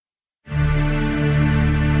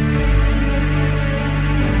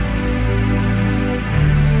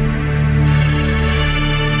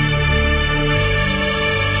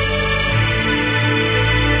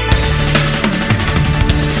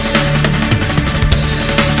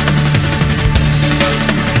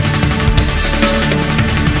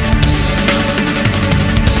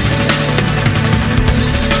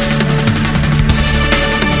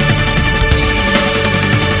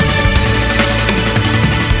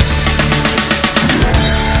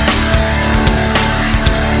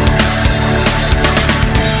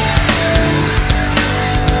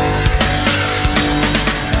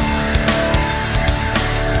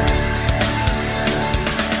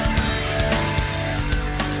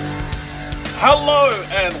Hello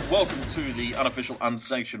and welcome to the unofficial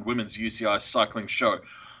unsanctioned women's UCI cycling show.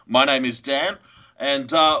 My name is Dan,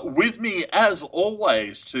 and with me, as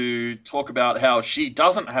always, to talk about how she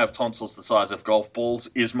doesn't have tonsils the size of golf balls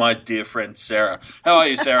is my dear friend Sarah. How are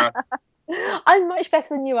you, Sarah? I'm much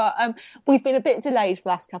better than you are. We've been a bit delayed for the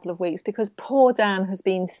last couple of weeks because poor Dan has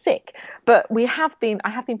been sick. But I have been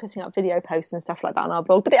putting up video posts and stuff like that on our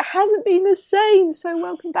blog, but it hasn't been the same. So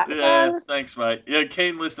welcome back, Yeah, Dan. thanks, mate. Yeah,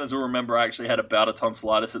 keen listeners will remember I actually had a bout of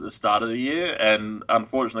tonsillitis at the start of the year, and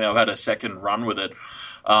unfortunately I've had a second run with it.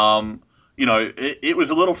 It was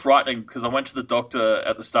a little frightening because I went to the doctor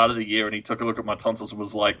at the start of the year and he took a look at my tonsils and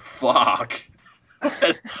was like, fuck.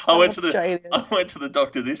 I So went to Australian. the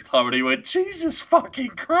doctor this time, and he went, "Jesus fucking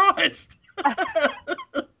Christ!" Well,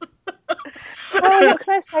 what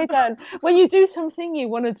can I say, Dan? When you do something, you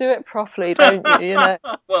want to do it properly, don't you? You know,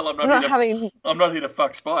 Well, I'm not having. I'm not here to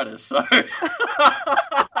fuck spiders, so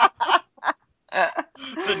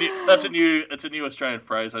it's a new Australian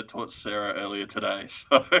phrase I taught Sarah earlier today.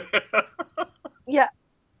 So Yeah,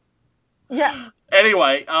 yeah.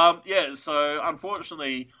 anyway, so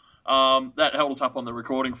unfortunately. That held us up on the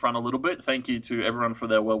recording front a little bit. Thank you to everyone for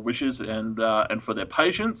their well wishes and for their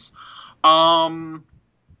patience. But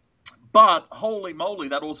holy moly,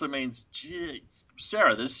 that also means, gee,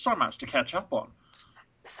 Sarah, there's so much to catch up on.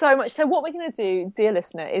 So much. So what we're going to do, dear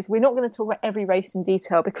listener, is we're not going to talk about every race in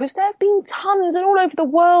detail because there have been tons and all over the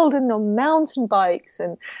world and on mountain bikes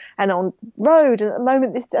and on road. And at the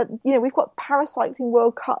moment, we've got Paracycling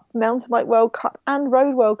World Cup, Mountain Bike World Cup, and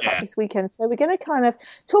Road World Cup this weekend. So we're going to kind of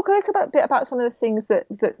talk a little bit about some of the things that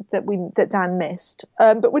Dan missed.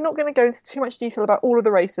 But we're not going to go into too much detail about all of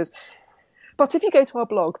the races. But if you go to our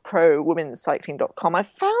blog, prowomenscycling.com, I've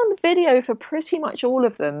found video for pretty much all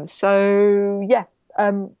of them. So yeah.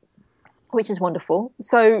 Which is wonderful.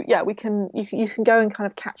 So yeah, you can go and kind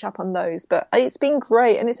of catch up on those. But it's been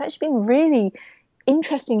great, and it's actually been really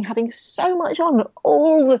interesting having so much on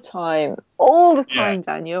all the time,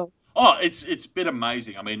 Daniel. Oh, it's been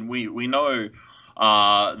amazing. I mean, we know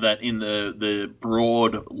that in the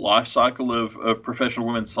broad life cycle of professional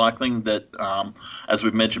women's cycling, that as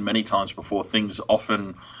we've mentioned many times before, things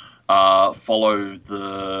often follow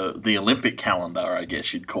the Olympic calendar, I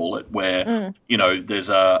guess you'd call it, where there's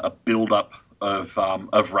a build up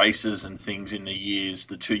of races and things in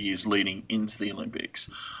the 2 years leading into the Olympics.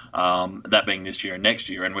 That being this year and next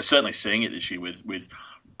year, and we're certainly seeing it this year with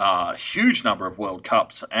a huge number of World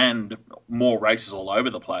Cups and more races all over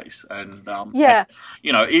the place. And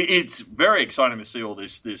it's very exciting to see all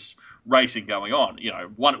this racing going on.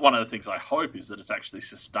 One of the things I hope is that it's actually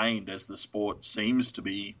sustained as the sport seems to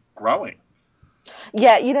be growing.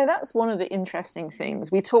 Yeah, that's one of the interesting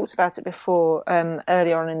things. We talked about it before,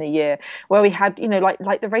 earlier on in the year, where we had,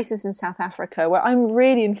 like the races in South Africa, where I'm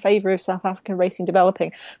really in favour of South African racing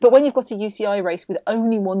developing. But when you've got a UCI race with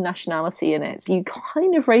only one nationality in it, you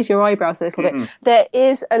kind of raise your eyebrows a little bit. There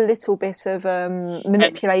is a little bit of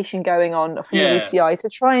manipulation going on from the UCI to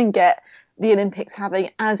try and get the Olympics having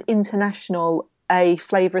as international a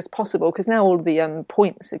flavour as possible, because now all the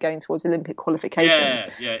points are going towards Olympic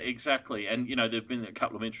qualifications. Yeah, exactly. And there've been a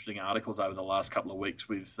couple of interesting articles over the last couple of weeks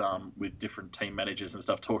with different team managers and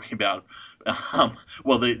stuff talking about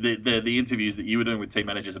the interviews that you were doing with team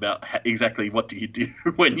managers about exactly what do you do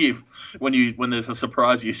when there's a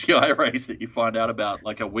surprise UCI race that you find out about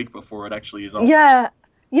like a week before it actually is on.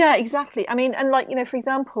 Yeah, exactly. I mean, and for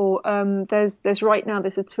example, there's a Tour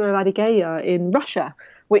of Adygea in Russia,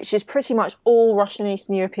 which is pretty much all Russian and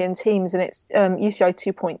Eastern European teams, and it's UCI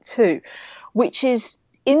 2.2, which is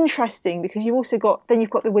interesting because you've got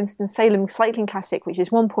the Winston-Salem Cycling Classic, which is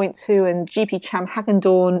 1.2, and GP Cham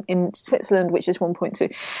Hagendorn in Switzerland, which is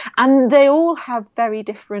 1.2, and they all have very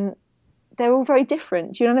different. They're all very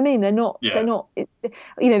different. Do you know what I mean? They're not.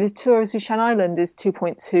 The Tour of Sushan Island is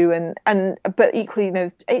 2.2, but equally,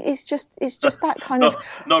 it's just that kind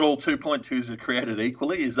of. Not all 2.2s are created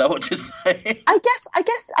equally. Is that what you're saying? I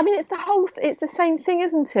guess. I mean, it's the same thing,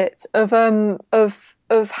 isn't it?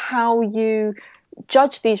 Of how you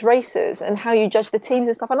judge these races and how you judge the teams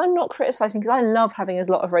and stuff. And I'm not criticising, because I love having as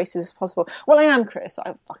lot of races as possible. Well, I am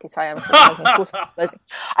criticising. Fuck it, I am criticising. Of course I'm criticising.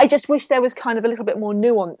 I just wish there was kind of a little bit more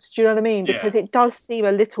nuance. Do you know what I mean? Because it does seem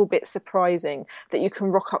a little bit surprising that you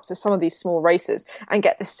can rock up to some of these small races and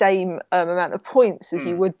get the same amount of points as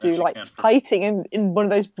you would do, like fighting in one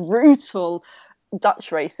of those brutal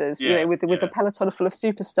Dutch races, with a peloton full of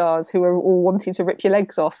superstars who are all wanting to rip your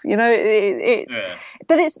legs off. But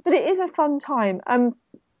it is a fun time.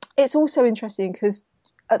 It's also interesting because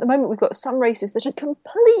at the moment we've got some races that are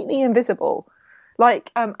completely invisible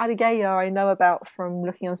Like Adegaya, I know about from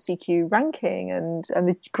looking on CQ ranking and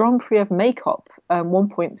the Grand Prix of Makeup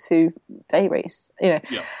 1.2 day race. Yeah.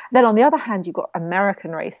 Then on the other hand, you've got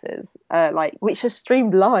American races, like which are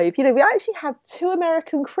streamed live. We actually had two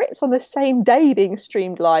American crits on the same day being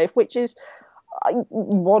streamed live, which is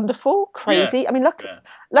wonderful, Yeah. crazy. I mean, Yeah.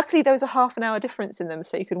 luckily there was a half an hour difference in them,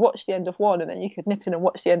 so you could watch the end of one and then you could nip in and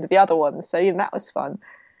watch the end of the other one. So that was fun.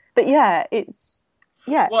 But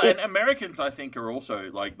Well, and it's Americans, I think, are also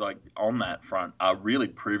like on that front, are really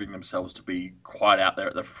proving themselves to be quite out there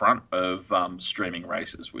at the front of streaming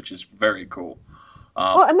races, which is very cool.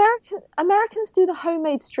 Um, well, Americans do the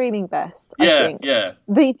homemade streaming best, I yeah, think. yeah,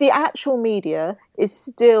 The actual media is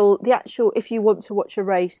still the actual. If you want to watch a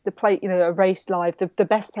race, a race live, the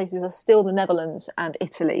best places are still the Netherlands and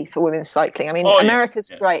Italy for women's cycling. I mean, oh yeah, America's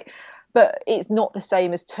yeah, great, but it's not the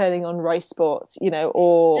same as turning on Race Sport, yeah,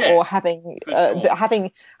 or having for sure.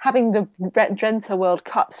 having the Drenthe World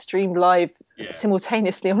Cup streamed live Yeah,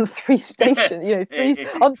 simultaneously on three stations, three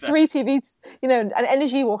exactly. TVs, an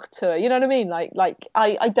energy water, you know what I mean?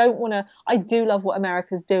 I don't want to. I do love what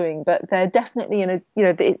America's doing, but they're definitely in a,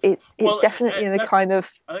 it's Well, definitely in a kind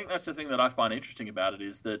of. I think that's the thing that I find interesting about it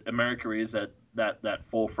is that America is at that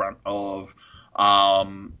forefront of,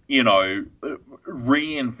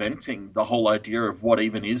 reinventing the whole idea of what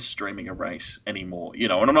even is streaming a race anymore.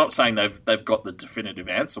 And I'm not saying they've got the definitive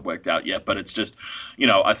answer worked out yet, but it's just,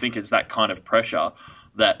 I think it's that kind of pressure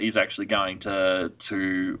that is actually going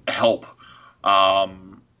to help.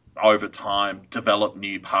 Over time, develop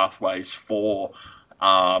new pathways for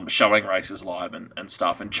showing races live and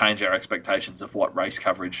stuff, and change our expectations of what race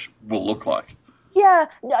coverage will look like. Yeah,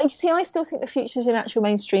 I see. I still think the future's in actual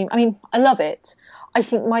mainstream. I mean, I love it. I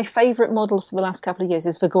think my favourite model for the last couple of years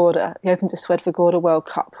is Vårgårda, the Open to Swed Vårgårda World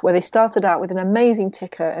Cup, where they started out with an amazing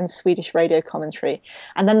ticker and Swedish radio commentary,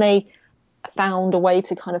 and then they found a way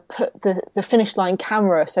to kind of put the finish line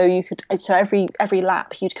camera, so every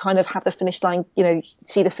lap you'd kind of have the finish line,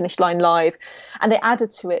 see the finish line live, and they added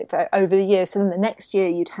to it over the years. So then the next year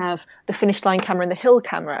you'd have the finish line camera and the hill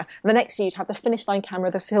camera, and the next year you'd have the finish line camera,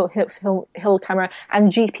 the hill camera,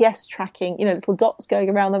 and GPS tracking, little dots going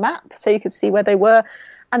around the map so you could see where they were,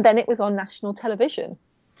 and then it was on national television.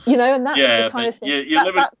 And that's the Yeah, kind but of thing you're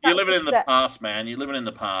that's living the in the step. past, man. You're living in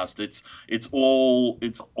the past. It's all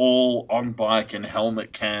on bike and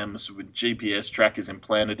helmet cams with GPS trackers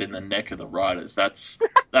implanted in the neck of the riders. That's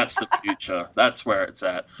the future. That's where it's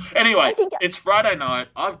at. I Anyway, think it's Friday night.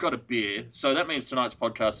 I've got a beer, so that means tonight's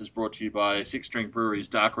podcast is brought to you by Six String Brewery's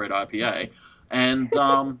Dark Red IPA, and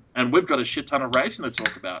we've got a shit ton of racing to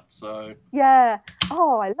talk about. So Yeah.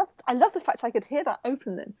 Oh, I love the fact I could hear that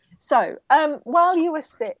opening. So, while you were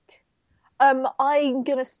sick, I'm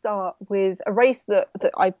gonna start with a race that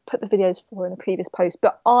I put the videos for in a previous post,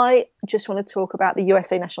 but I just want to talk about the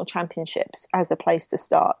USA National Championships as a place to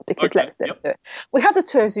start because okay, let's yep. do it. We had the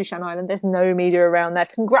Tour of Zhoushan Island. There's no media around there.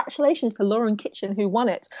 Congratulations to Lauren Kitchen who won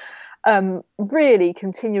it. Really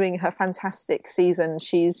continuing her fantastic season.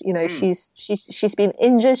 She's Mm, she's been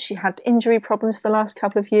injured. She had injury problems for the last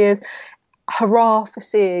couple of years. Hurrah for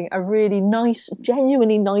seeing a really nice,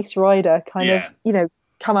 genuinely nice rider kind of, yeah.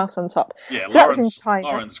 come out on top. Yeah, So that was in China.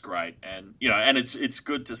 Lauren's great, and and it's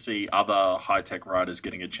good to see other high tech riders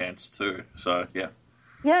getting a chance too. So yeah.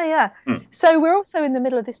 Yeah, yeah. Hmm. So we're also in the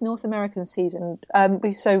middle of this North American season.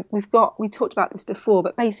 We talked about this before,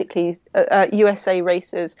 but basically, USA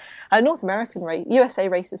racers, USA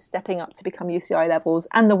racers stepping up to become UCI levels,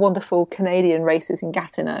 and the wonderful Canadian racers in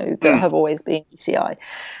Gatineau that Hmm. have always been UCI.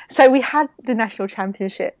 So we had the national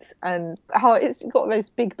championships, and it's got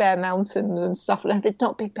those Big Bear Mountain and stuff.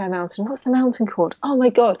 Not Big Bear Mountain. What's the mountain called? Oh my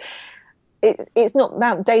God! It's not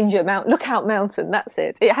Mount Danger, Mount Lookout Mountain. That's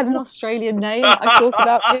it. It had an Australian name. I thought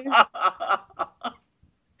about you,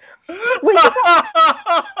 which is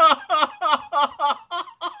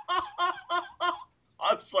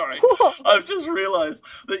I'm sorry. what? I've just realised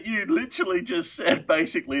that you literally just said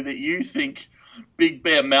basically that you think Big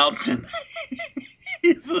Bear Mountain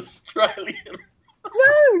is Australian.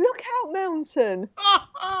 No, Lookout Mountain.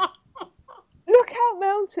 Lookout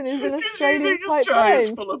Mountain is an Because you Australian think type Australia's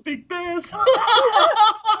name. full of big bears.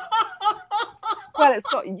 Well, it's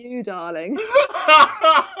got you, darling.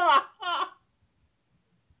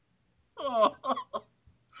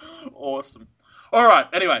 Awesome. All right.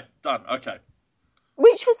 Anyway, done. Okay.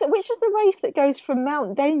 Which is the race that goes from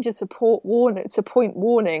Mount Danger to Port Warning to Point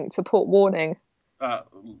Warning to Port Warning? Uh,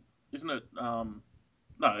 isn't it?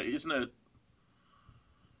 No, isn't it?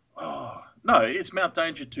 Oh, no, it's Mount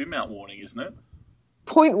Danger to Mount Warning, isn't it?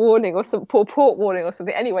 point warning or some port warning or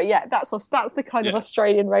something. Anyway, yeah, that's the kind of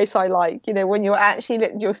Australian race I like. You know, when you're actually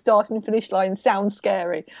your start and finish line sounds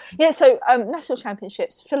scary. Yeah. So national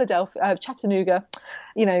championships, Philadelphia, Chattanooga.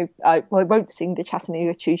 You know, I won't sing the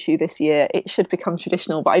Chattanooga Choo Choo this year. It should become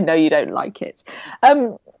traditional, but I know you don't like it.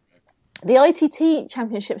 The ITT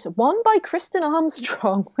championships are won by Kristen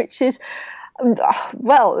Armstrong, which is.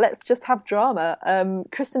 Well, let's just have drama.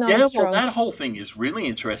 Kristen Armstrong. Yeah, well, that whole thing is really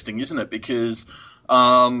interesting, isn't it? Because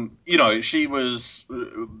you know, she was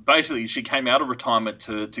basically she came out of retirement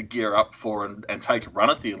to gear up for and take a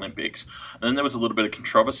run at the Olympics, and then there was a little bit of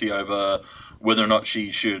controversy over whether or not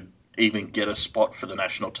she should even get a spot for the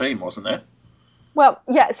national team, wasn't there? Well,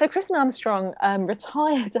 yeah. So Kristen Armstrong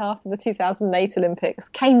retired after the 2008 Olympics.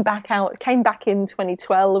 Came back in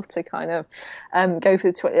 2012 to kind of go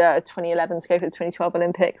for the 2011 to go for the 2012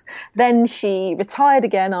 Olympics. Then she retired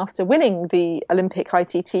again after winning the Olympic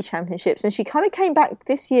ITT Championships, and she kind of came back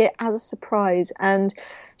this year as a surprise. And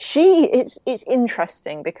it's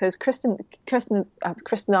interesting because Kristen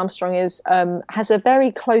Armstrong has a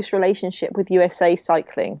very close relationship with USA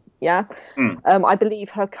Cycling. Yeah, I believe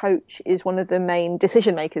her coach is one of the main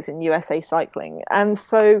decision makers in USA Cycling, and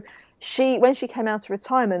so when she came out of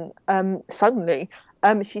retirement, suddenly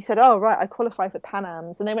she said, "Oh right, I qualify for Pan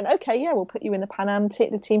Am's," and they went, "Okay, yeah, we'll put you in the Pan Am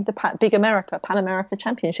the team for Pan America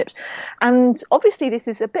Championships." And obviously, this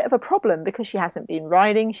is a bit of a problem because she hasn't been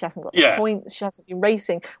riding, she hasn't got the points, she hasn't been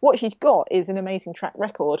racing. What she's got is an amazing track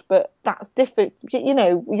record, but that's different. You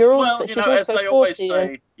know, she's also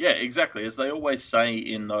 40. Yeah, exactly. As they always say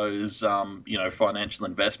in those, you know, financial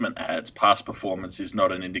investment ads, past performance is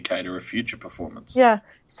not an indicator of future performance. Yeah.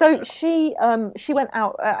 So she went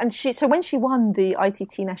out so when she won the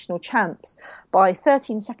ITT National Champs by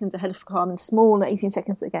 13 seconds ahead of Carmen Small and 18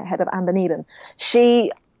 seconds ahead of Amber Neben, she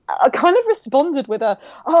kind of responded with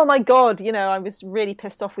 "Oh my God, you know, I was really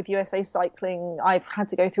pissed off with USA Cycling. I've had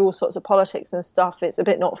to go through all sorts of politics and stuff. It's a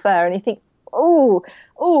bit not fair." And you think,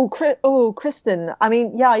 Kristen. I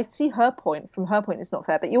mean, yeah, I see her point. From her point, it's not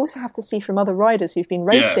fair, but you also have to see from other riders who've been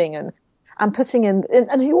racing and putting in,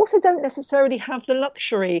 and who also don't necessarily have the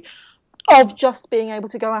luxury of just being able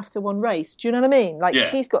to go after one race. Do you know what I mean? Like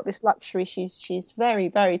she's got this luxury. She's very,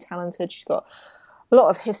 very talented. She's got a lot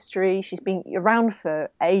of history. She's been around for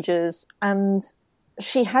ages, and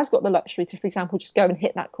she has got the luxury to, for example, just go and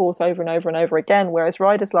hit that course over and over and over again. Whereas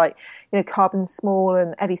riders like, you know, Carbon Small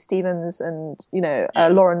and Evie Stevens and, you know,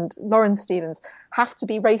 Lauren Stevens have to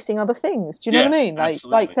be racing other things. Do you know what I mean?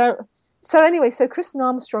 Like they're. So anyway, so Kristen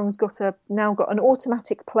Armstrong's now got an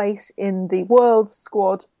automatic place in the world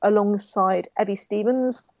squad alongside Evie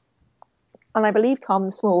Stevens and I believe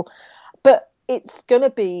Carmen Small. But it's going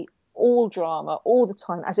to be all drama all the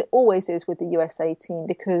time, as it always is with the USA team,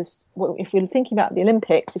 because if you're thinking about the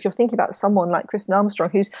Olympics, if you're thinking about someone like Kristen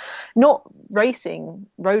Armstrong, who's not racing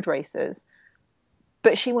road races,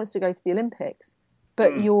 but she wants to go to the Olympics.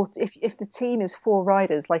 But if the team is 4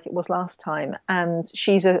 riders like it was last time and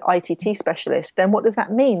she's an ITT specialist, then what does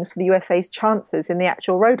that mean for the USA's chances in the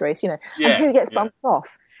actual road race? You know, and who gets bumped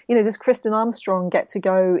off? You know, does Kristen Armstrong get to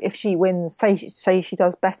go if she wins? Say she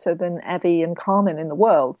does better than Evie and Carmen in the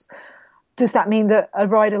Worlds. Does that mean that a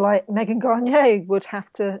rider like Megan Gagne would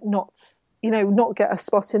have to not get a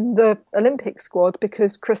spot in the Olympic squad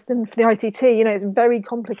because Kristen for the ITT? You know, it's very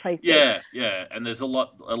complicated. Yeah, and there's a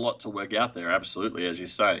lot to work out there. Absolutely, as you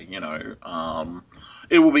say. You know,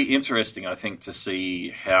 it will be interesting, I think, to see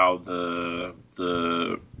how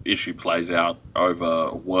the issue plays out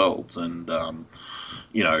over Worlds and.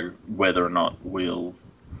 You know, whether or not we'll...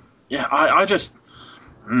 Yeah, I just...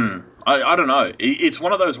 I don't know. It's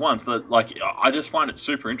one of those ones that, like, I just find it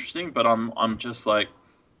super interesting, but I'm just like,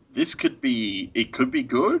 it could be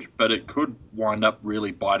good, but it could wind up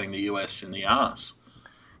really biting the US in the arse.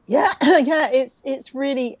 Yeah, it's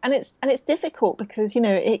really, and it's difficult because, you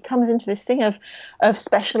know, it comes into this thing of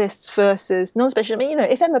specialists versus non-specialists. I mean, you know,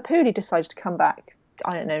 if Emma Pooley decides to come back,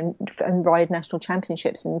 I don't know, and ride national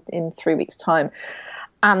championships in 3 weeks' time,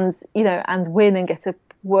 and you know, and win and get a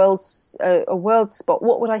world spot,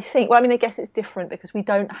 what would I think? Well, I mean, I guess it's different because we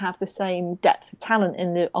don't have the same depth of talent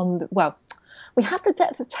we have the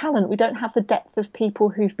depth of talent. We don't have the depth of people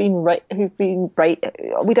who've been we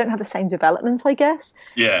don't have the same development, I guess,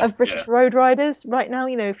 of British road riders right now.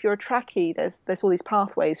 You know, if you're a trackie, there's all these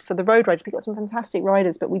pathways for the road riders. We've got some fantastic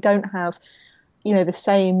riders, but we don't have, you know, the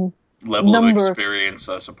same level of experience,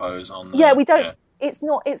 I suppose. We don't. it's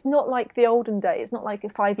not like the olden days. It's not like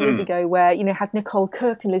 5 years Mm, ago where had Nicole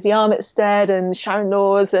Cook and Lizzie Armitstead and Sharon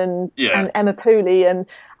Laws yeah, and Emma Pooley and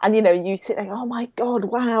you sit there, oh my God,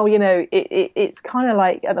 wow, it's kind of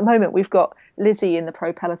like at the moment we've got Lizzie in the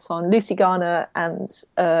pro peloton, Lucy Garner and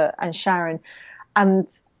Sharon, and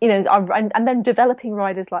and then developing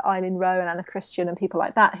riders like Eileen Rowe and Anna Christian and people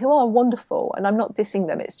like that who are wonderful, and I'm not dissing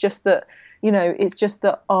them. It's just that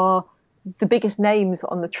the biggest names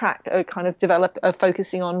on the track are kind of are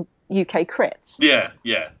focusing on UK crits, yeah,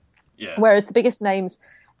 yeah, yeah. whereas the biggest names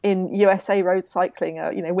in USA road cycling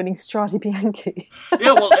are winning Strade Bianchi.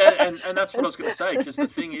 Yeah, well, and that's what I was going to say, because the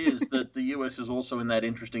thing is that the US is also in that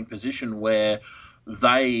interesting position where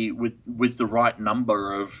they, with the right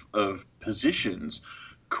number of positions,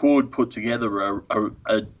 could put together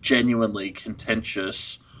a genuinely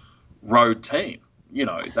contentious road team.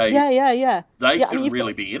 They Yeah. can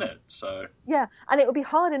really be in it. So yeah, and it would be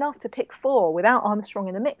hard enough to pick four without Armstrong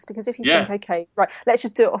in the mix, because if you yeah, think, okay, right, let's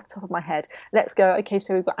just do it off the top of my head. Let's go. Okay,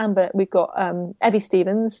 so we've got Amber, we've got Evie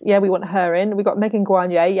Stevens. Yeah, we want her in. We've got Megan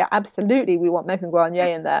Guarnier. Yeah, absolutely, we want Megan Guarnier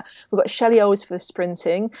in there. We've got Shelley Olds for the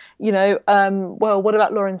sprinting. Well, what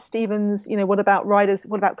about Lauren Stevens? What about riders?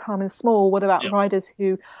 What about Carmen Small? What about yeah, riders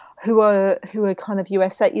who are kind of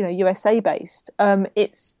USA based?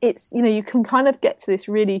 It's you can kind of get to this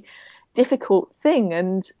really difficult thing,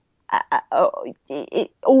 and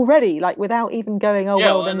it already, like, without even going, oh yeah.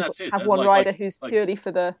 well, Well, then and you've that's got it. to have And one rider who's purely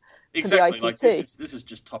for the exactly, like this ITT. is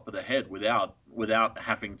just top of the head without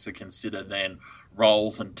having to consider then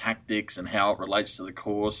roles and tactics and how it relates to the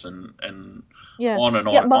course and Yeah, on and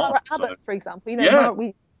on yeah. and on. Mara So Abbott, for example, yeah,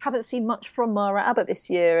 we haven't seen much from Mara Abbott this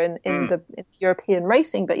year in mm, the European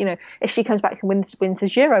racing, but if she comes back and wins the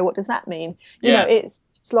Giro, what does that mean? yeah,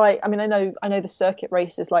 It's like, I mean, I know the circuit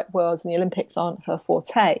races like Worlds and the Olympics aren't her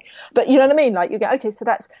forte, but you know what I mean? Like, you get, okay, so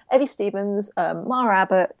that's Evie Stevens, Mara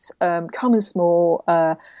Abbott, Carmen Small,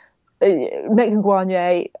 Megan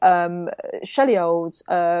Guarnier, Shelley Olds,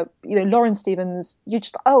 Lauren Stevens. You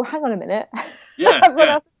just, oh, hang on a minute, yeah, I've run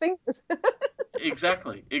yeah. out of fingers.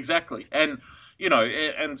 Exactly, and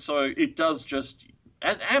and so it does just.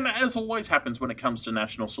 And as always happens when it comes to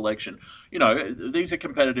national selection, these are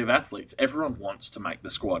competitive athletes. Everyone wants to make the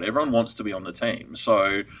squad. Everyone wants to be on the team.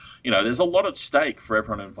 So, there's a lot at stake for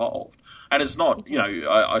everyone involved. And it's not,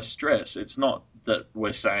 I stress, it's not that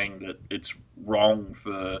we're saying that it's wrong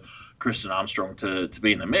for Kristen Armstrong to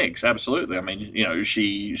be in the mix. Absolutely. I mean,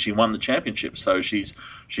 she won the championship, so she's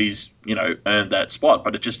earned that spot.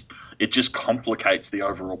 But it just complicates the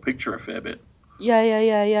overall picture a fair bit. Yeah,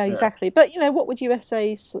 Yeah. exactly. But what would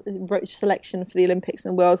USA's selection for the Olympics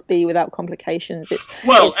and Worlds be without complications?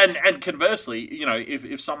 Well, It's and conversely,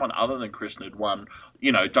 if someone other than Kristen had won,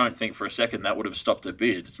 don't think for a second that would have stopped her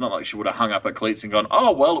bid. It's not like she would have hung up her cleats and gone,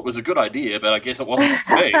 "Oh, well, it was a good idea, but I guess it wasn't meant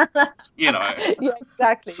to be." You know. Yeah,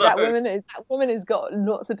 exactly. So That woman has got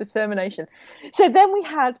lots of determination. So then we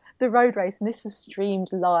had the road race, and this was streamed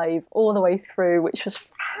live all the way through, which was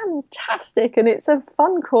fantastic. And it's a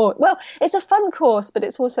fun course. Well, it's a fun course, but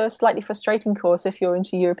it's also a slightly frustrating course if you're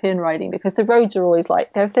into European riding, because the roads are always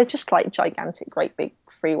like they're just like gigantic, great big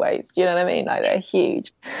freeways. Do you know what I mean? Like, they're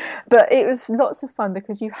huge. But it was lots of fun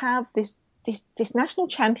because you have this national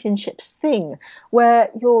championships thing where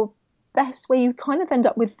you kind of end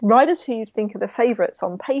up with riders who you think are the favourites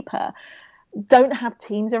on paper don't have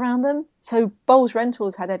teams around them. So Bowles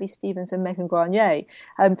Rentals had Evie Stevens and Megan Guarnier.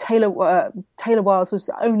 Taylor Wiles was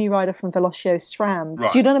the only rider from Velocio SRAM. Do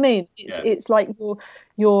right, you know what I mean? yeah, It's like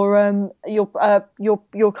your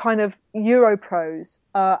kind of Euro pros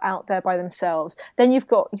out there by themselves. Then you've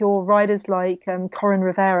got your riders like Corin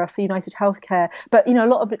Rivera for United Healthcare, but a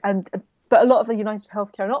lot of but a lot of the United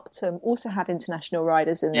Healthcare and Optum also have international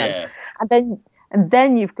riders in them, yeah, and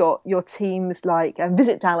then you've got your teams like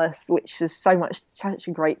Visit Dallas, which was such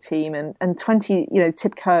a great team, and 20,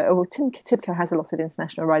 Tibco has a lot of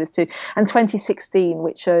international riders too, and 2016,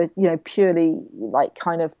 which are purely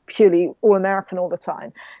all American all the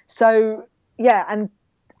time. So yeah, and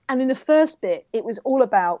in the first bit, it was all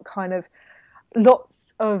about kind of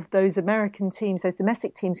lots of those American teams, those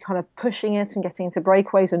domestic teams, kind of pushing it and getting into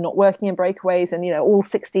breakaways and not working in breakaways, and all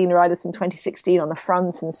 16 riders from 2016 on the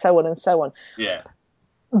front, and so on and so on. yeah,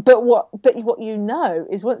 But what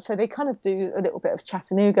is once, so they kind of do a little bit of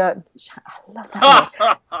Chattanooga. I love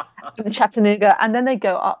that name. Chattanooga, and then they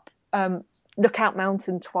go up Lookout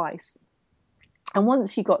Mountain twice. And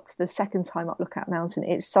once you got to the second time up Lookout Mountain,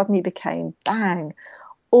 it suddenly became bang,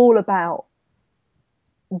 all about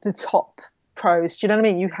the top pros. Do you know what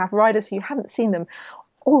I mean? You have riders who you haven't seen them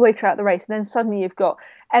all the way throughout the race, and then suddenly you've got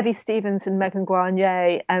Evie Stevens and Megan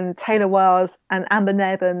Guarnier and Taylor Wiles and Amber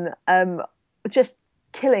Neben just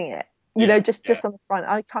killing it. Just on the front.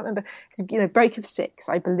 I can't remember. It's, break of 6,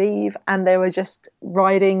 I believe, and they were just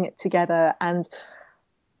riding together and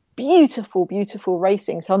beautiful, beautiful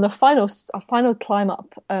racing. So on the final climb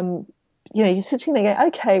up, you're sitting there going,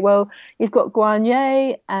 okay, well, you've got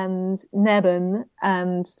Guarnier and Neben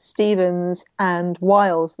and Stevens and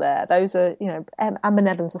Wiles there. Those are, Amber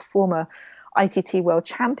Neben's a former ITT world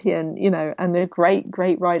champion, and a great,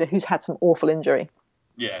 great rider who's had some awful injury.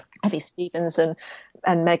 Yeah. Evie Stevens and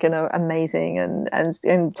Megan are amazing,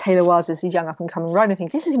 and Taylor Wiles is a young up and coming rider. I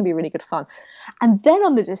think this is going to be really good fun. And then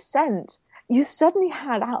on the descent, you suddenly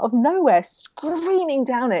had out of nowhere, screaming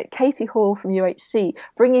down it, Katie Hall from UHC,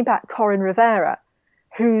 bringing back Corin Rivera,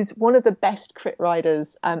 who's one of the best crit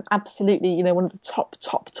riders, absolutely, one of the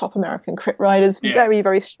top American crit riders, very,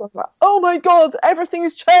 very strong. Like, oh my God,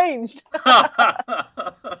 everything's changed.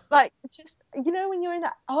 Like, just, when you're in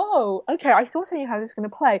that, oh, okay, I thought I knew how this was going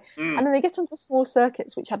to play. And then they get onto the small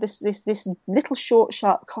circuits, which have this little short,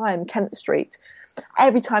 sharp climb, Kent Street.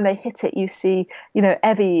 Every time they hit it, you see,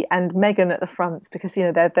 Evie and Megan at the front, because,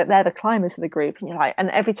 they're the climbers of the group. And you're like, and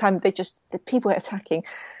every time the people are attacking.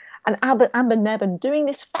 And Amber Neben doing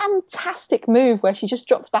this fantastic move where she just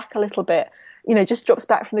drops back a little bit, just drops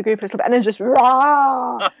back from the group a little bit, and then just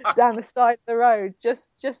rah down the side of the road,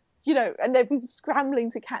 just and they was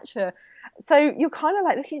scrambling to catch her. So you're kind of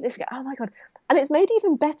like looking at this, go, oh my God. And it's made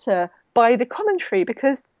even better by the commentary,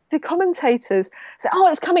 because the commentators say,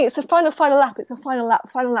 oh, it's coming, it's a final lap,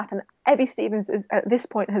 final lap. And Evie Stevens at this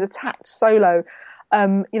point has attacked solo.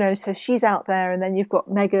 So she's out there, and then you've got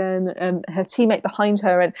Megan, her teammate behind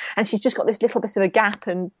her, and she's just got this little bit of a gap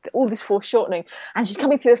and all this foreshortening, and she's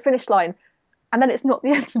coming through the finish line, and then it's not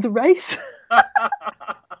the end of the race.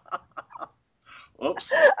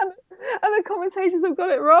 Oops. And the commentators have got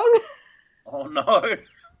it wrong. Oh no.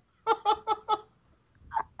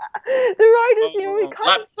 The riders,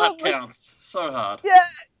 that counts so hard.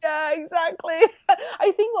 Yeah, exactly.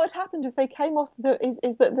 I think what happened is they came off is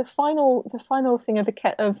that the final thing of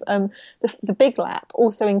the big lap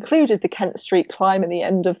also included the Kent Street climb at the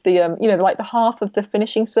end of the like the half of the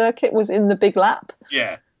finishing circuit was in the big lap.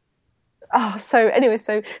 Yeah. Oh, so anyway,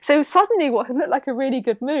 so suddenly what had looked like a really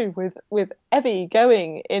good move with Evie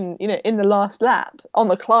going in the last lap on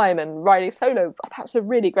the climb and riding solo. Oh, that's a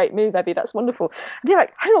really great move, Evie. That's wonderful. And you're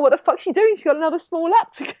like, hang on, what the fuck's she doing? She's got another small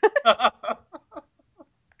lap to go.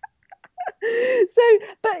 So,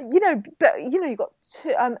 you got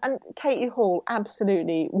two, and Katie Hall,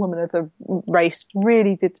 absolutely woman of the race,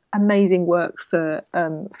 really did amazing work for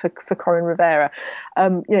Corin Rivera.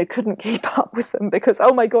 Couldn't keep up with them because,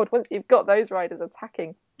 oh my God, once you've got those riders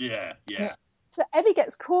attacking. Yeah. So Evie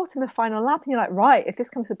gets caught in the final lap, and you're like, right, if this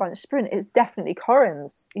comes to a bunch sprint, it's definitely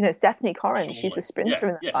Corin's. It's definitely Corin. Surely. She's the sprinter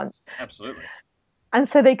in that bunch. Absolutely. And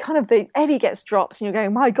so Evie gets dropped, and you're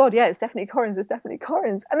going, my God, yeah, it's definitely Corin's.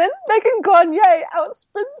 And then Megan Guarnier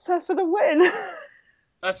outsprints her for the win.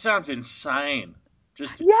 That sounds insane.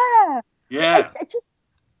 Yeah. Yeah.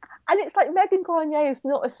 And it's like Megan Guarnier is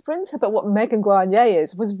not a sprinter, but what Megan Guarnier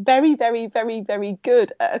was very, very, very, very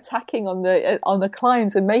good at attacking on the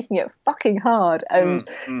climbs and making it fucking hard. And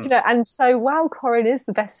and so while Corin is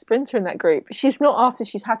the best sprinter in that group, she's not after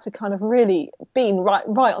she's had to kind of really been right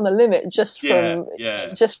on the limit just from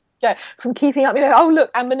keeping up. Oh look,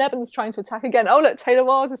 Amber Neben's trying to attack again. Oh look, Taylor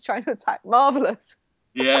Wiles is trying to attack. Marvelous.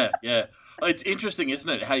 Yeah. It's interesting, isn't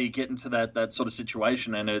it? How you get into that sort of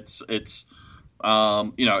situation, and it's it's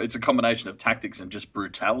a combination of tactics and just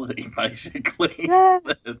brutality, basically. Yeah.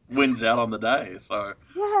 That wins out on the day. So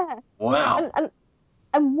yeah, wow,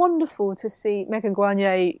 and wonderful to see Megan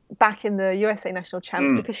Guarnier back in the USA national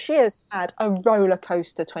champs because she has had a roller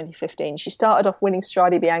coaster 2015. She started off winning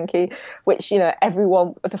Strade Bianchi, which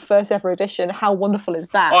everyone, the first ever edition. How wonderful is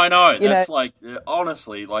that? I know. That's like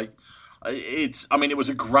honestly like. It was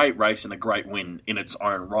a great race and a great win in its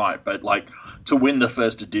own right, but like to win the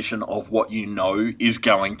first edition of what is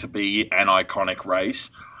going to be an iconic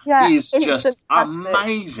race is just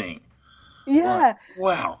amazing. Yeah. Like,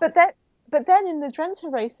 wow. But then in the Drenthe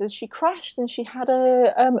races, she crashed and she had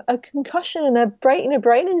a concussion and a brain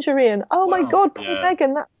injury. And oh my God, poor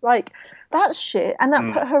Megan, that's shit. And that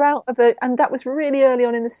put her out of and that was really early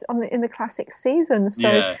on in the classic season.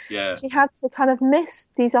 So she had to kind of miss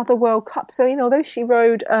these other World Cups. So although she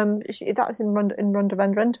rode, that was in Ronde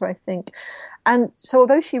van Drenthe, I think. And so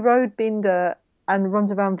although she rode Binder and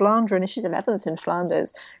Ronde van Vlaanderen, and she's 11th in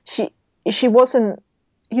Flanders, she wasn't.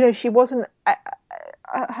 She wasn't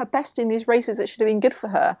her best in these races that should have been good for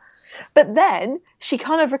her. But then she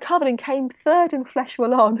kind of recovered and came third in Flèche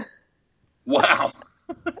Wallonne. Wow.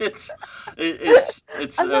 It's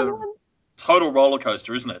a total roller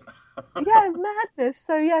coaster, isn't it? Yeah, madness.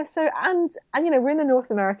 So yeah, so and you know, we're in the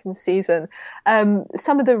North American season.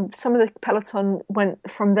 Some of the peloton went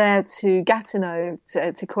from there to Gatineau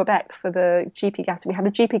to Quebec for the GP Gatineau. We had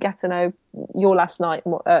the GP Gatineau your last night,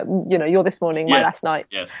 your this morning, my last Yes, night,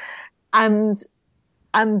 yes. and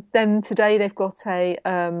and then today they've got a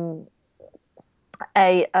an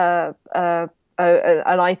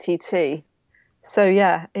ITT. So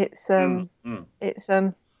yeah, Mm, mm. it's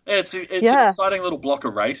Yeah, it's an yeah. exciting little block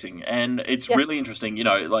of racing, and it's Yeah. really interesting. You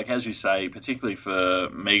know, like as you say, particularly for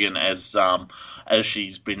Megan, as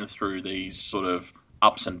she's been through these sort of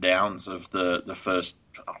ups and downs of the first,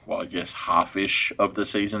 well, I guess half-ish of the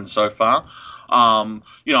season so far.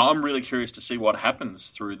 You know, I'm really curious to see what happens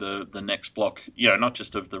through the next block. You know, not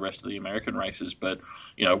just of the rest of the American races, but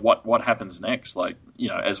you know what happens next. Like you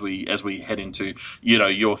know, as we head into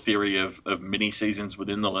your theory of mini seasons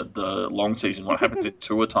within the long season, what happens in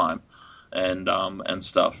tour time, and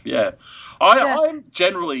stuff. Yeah, Yeah. I'm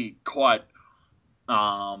generally quite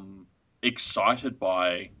um, excited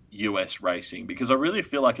by US racing because I really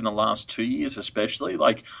feel like in the last 2 years, especially,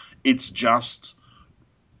 like it's just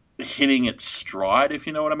hitting its stride, if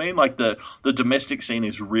you know what I mean. Like the domestic scene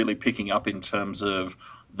is really picking up in terms of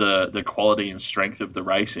the quality and strength of the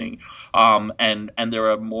racing, and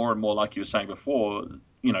there are more and more, like you were saying before.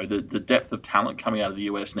 You know the depth of talent coming out of the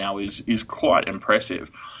US now is quite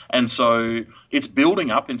impressive, and so it's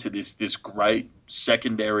building up into this great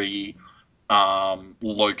secondary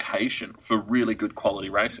location for really good quality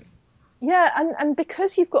racing. Yeah, and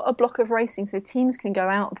because you've got a block of racing, so teams can go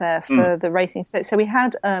out there Mm. for the racing. So we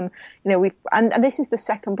had, we and this is the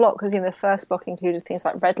second block because the first block included things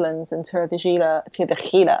like Redlands and Tour de Gila,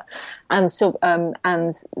 and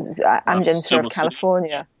Amgen Tour Silver of City.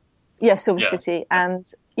 California. Yeah, Silver Yeah. City, and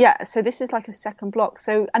yeah, so this is like a second block.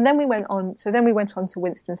 So and then we went on. So then we went on to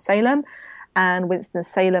Winston Salem, and Winston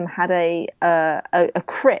Salem had a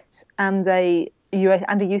crit and a US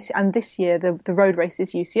and a UC, and this year the road race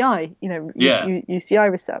is UCI, Yeah. UCI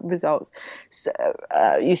results, so,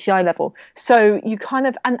 UCI level. So you kind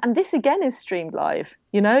of and this again is streamed live.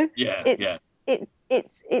 Yeah. Yeah.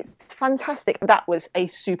 It's fantastic. That was a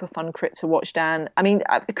super fun crit to watch, Dan. I mean,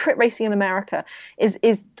 crit racing in America is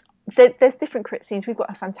there's different crit scenes. We've got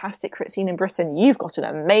a fantastic crit scene in Britain. You've got an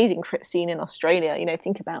amazing crit scene in Australia.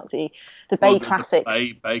 Think about the Well, Bay the Classics.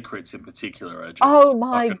 Bay crits in particular are Oh just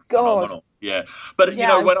my fucking God. phenomenal. Yeah, but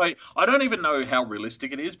Yeah, when I don't even know how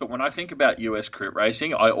realistic it is, but when I think about US crit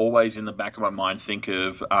racing, I always in the back of my mind think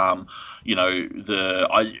of the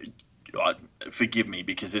I forgive me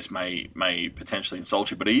because this may potentially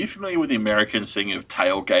insult you, but are you familiar with the American thing of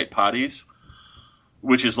tailgate parties?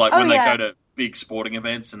 Which is like oh when they yeah, go to big sporting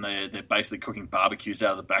events and they're basically cooking barbecues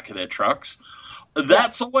out of the back of their trucks. yeah.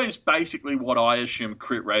 That's always basically what I assume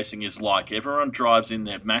crit racing is like. Everyone drives in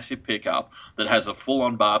their massive pickup that has a full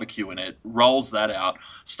on barbecue in it, rolls that out,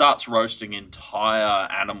 starts roasting entire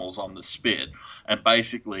animals on the spit, and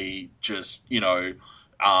basically just,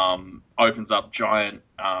 opens up giant,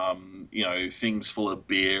 things full of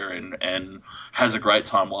beer and has a great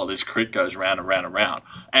time while this crit goes round and round and round.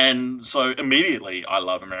 And so immediately I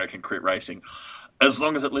love American crit racing as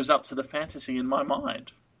long as it lives up to the fantasy in my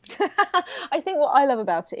mind. I think what I love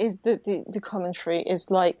about it is the commentary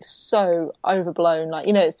is like so overblown. Like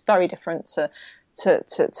it's very different to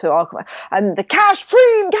our and the cash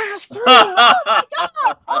cream. Oh my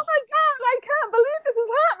god! I can't believe this is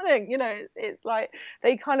happening. It's like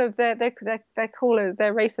they kind of their callers,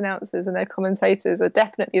 their race announcers, and their commentators are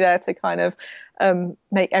definitely there to kind of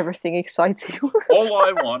make everything exciting.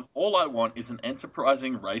 all I want is an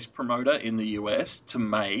enterprising race promoter in the US to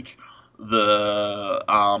make the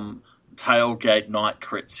tailgate night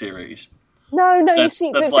crit series. No, no, you That's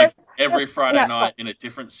see, that's like every Friday yeah, night in a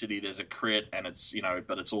different city. There's a crit, and it's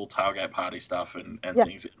but it's all tailgate party stuff and yeah.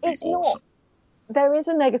 things. It'd be It's not. awesome. There is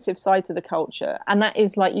a negative side to the culture, and that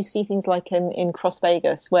is like you see things like in Cross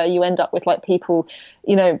Vegas where you end up with like people,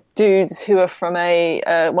 dudes who are from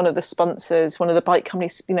one of the sponsors, one of the bike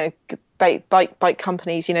companies, bike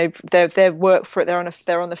companies, their work for it, they're on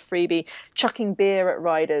the freebie, chucking beer at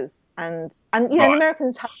riders, and Right.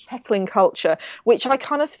 Americans have heckling culture, which I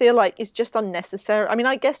kind of feel like is just unnecessary. I mean,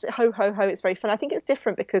 I guess ho ho ho, it's very fun. I think it's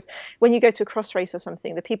different because when you go to a cross race or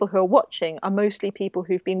something, the people who are watching are mostly people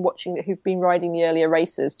who've been riding the earlier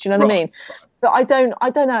races. Do you know what I Right. mean? But I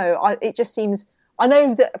don't know. It just seems I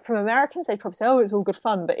know that from Americans, they probably say, "Oh, it's all good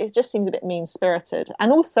fun," but it just seems a bit mean-spirited.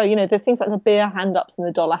 And also, the things like the beer hand-ups and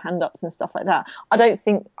the dollar hand-ups and stuff like that. I don't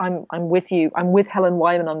think I'm with you. I'm with Helen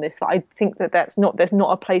Wyman on this. Like, I think that there's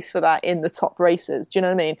not a place for that in the top races. Do you know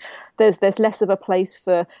what I mean? There's less of a place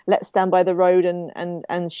for let's stand by the road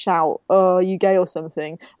and shout, "Oh, you gay," or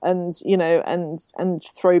something, and and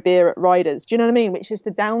throw beer at riders. Do you know what I mean? Which is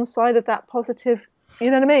the downside of that positive. You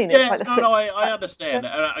know what I mean? Yeah, It's like the I understand,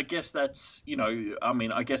 and I guess that's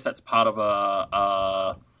I guess that's part of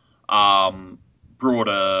a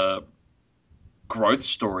broader growth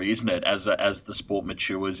story, isn't it? As the sport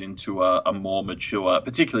matures into a more mature,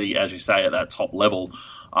 particularly as you say at that top level,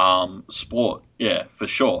 sport. Yeah, for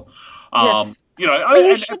sure. yeah.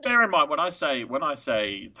 And bear in mind when I say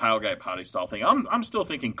tailgate party style thing, I'm still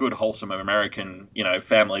thinking good, wholesome American,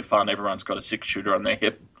 family fun. Everyone's got a 6-shooter on their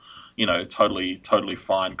hip. Totally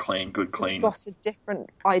fine, clean, good, clean. Got a different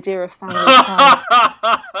idea of family fun.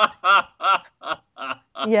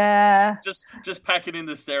 Yeah. Just packing in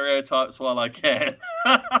the stereotypes while I can.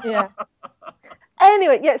 Yeah.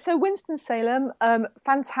 Anyway, yeah, so Winston-Salem,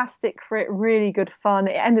 fantastic for it, really good fun.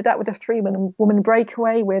 It ended up with a 3-woman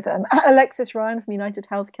breakaway with Alexis Ryan from United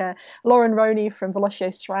Healthcare, Lauren Roney from Velocio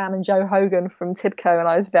SRAM, and Joe Hogan from Tibco. And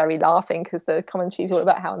I was very laughing because the commentary is all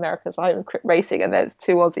about how America's home racing, and there's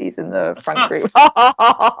 2 Aussies in the front group.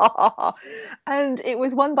 And it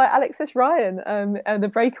was won by Alexis Ryan, and the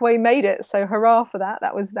breakaway made it. So hurrah for that.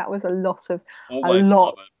 That was a lot of always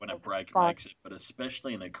love it when a break fun. makes it, but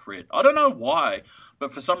especially in a crit. I don't know why.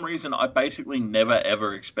 But for some reason, I basically never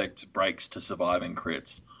ever expect breaks to survive in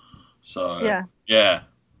crits. So yeah. Yeah.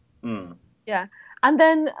 And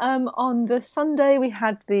then on the Sunday, we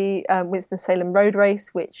had the Winston-Salem Road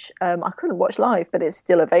Race, which I couldn't watch live, but it's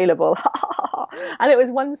still available. And it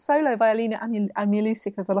was won solo by Alina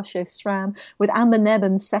Amialusic of Velocio SRAM, with Amber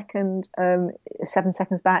Neben second, 7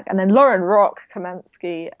 seconds back. And then Lauren Rock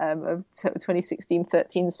Kamansky of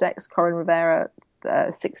 2016-13 sex, Corin Rivera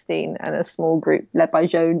 16, and a small group led by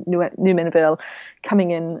Joe Newmanville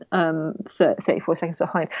coming in 34 seconds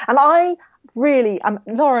behind. And I really,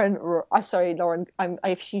 Lauren.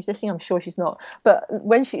 If she's listening, I'm sure she's not. But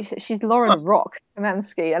when she's Lauren Rock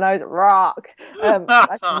Kamansky, and I was Rock.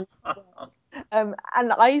 And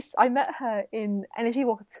I met her in Energy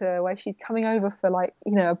Water, where she's coming over for a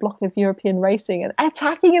block of European racing and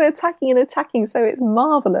attacking. So it's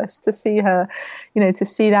marvelous to see her, to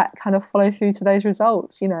see that kind of follow through to those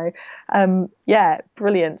results.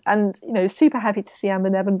 Brilliant. And super happy to see Amber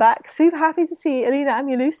Neben back. Super happy to see Alina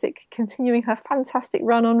Amialusic continuing her fantastic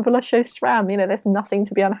run on Velocio SRAM. There's nothing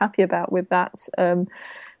to be unhappy about with that.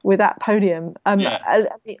 With that podium,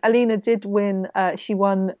 Alina did win. She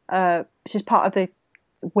won. She's part of the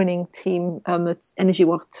winning team on the Energy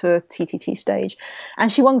Water TTT stage,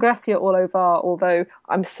 and she won Gracia all over. Although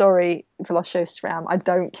I'm sorry, Velocio SRAM, I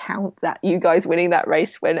don't count that you guys winning that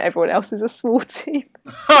race when everyone else is a small team.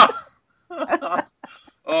 Oh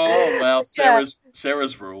well, Sarah's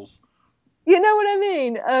rules. You know what I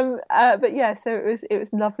mean? But yeah, so it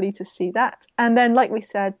was lovely to see that. And then, like we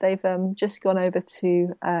said, they've just gone over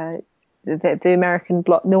to the American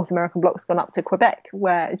block, North American block's gone up to Quebec,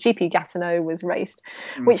 where GP Gatineau was raced,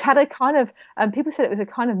 which had a kind of people said it was a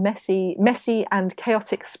kind of messy and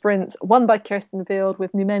chaotic sprint, won by Kirsten Wild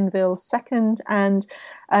with Newmanville second, and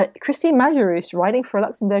Christine Majerus riding for a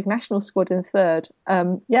Luxembourg national squad in third.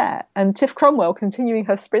 And Tiff Cromwell continuing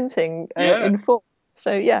her sprinting in fourth.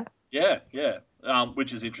 So yeah. Yeah.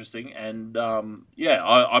 Which is interesting, and I'm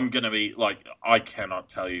going to be I cannot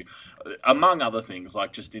tell you, among other things,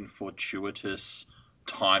 just in fortuitous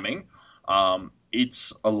timing,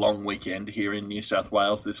 it's a long weekend here in New South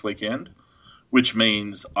Wales this weekend, which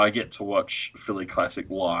means I get to watch Philly Classic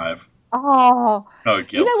live. Oh, no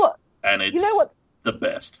guilt. You know what? And it's the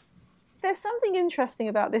best. There's something interesting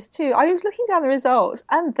about this too. I was looking down the results,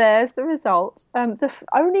 and there's the results.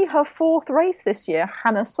 Only her 4th race this year,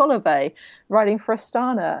 Hannah Solovey, riding for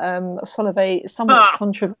Astana. Solovey, somewhat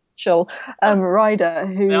controversial rider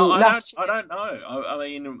who. Now, I don't know. I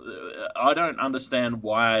mean, I don't understand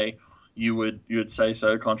why you would say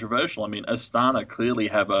so controversial. I mean, Astana clearly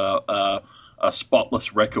have a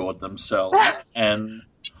spotless record themselves, and.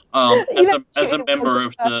 As a member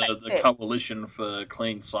of the Coalition for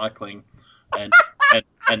Clean Cycling and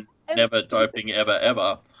never doping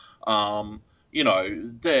ever,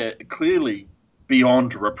 they're clearly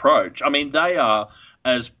beyond reproach. I mean, they are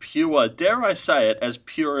as pure, dare I say it, as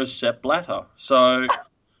pure as Sepp Blatter. So,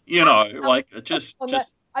 even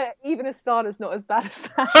Astana's not as bad as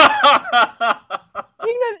that. Do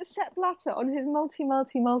you know that Sepp Blatter, on his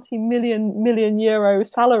multi-million euro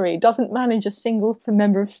salary, doesn't manage a single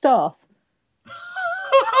member of staff?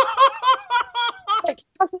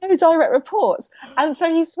 has no direct reports, and so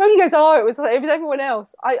when he goes, "Oh, it was everyone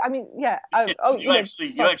else." I mean, yeah. You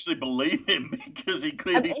actually believe him because he And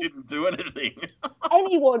clearly didn't do anything.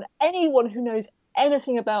 anyone who knows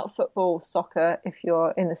anything about football, soccer, if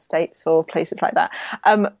you're in the States or places like that,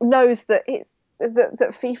 knows that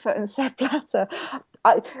that FIFA and Sepp Blatter.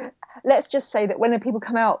 Let's just say that when people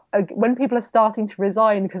come out, when people are starting to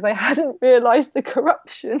resign because they hadn't realised the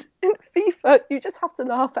corruption in FIFA, you just have to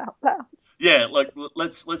laugh out loud. Yeah, like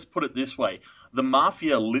let's put it this way: the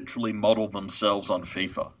mafia literally model themselves on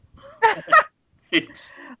FIFA.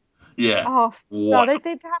 It's yeah. Oh no, What?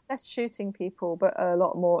 they have less shooting people, but a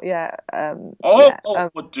lot more. Yeah,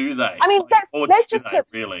 What do they? I mean, Like, or let's do just they put.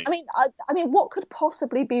 really? I mean, what could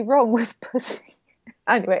possibly be wrong with putting?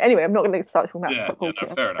 Anyway, I'm not going to start talking about football. No,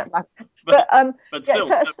 fair enough. But But yeah. still,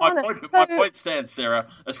 So Astana, my point stands, Sarah.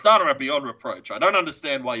 Astana are beyond reproach. I don't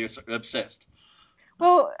understand why you're so obsessed.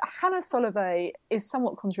 well, Hannah Solovey is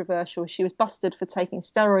somewhat controversial. She was busted for taking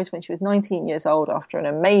steroids when she was 19 years old after an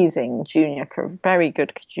amazing very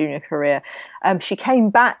good junior career. She came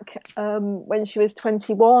back when she was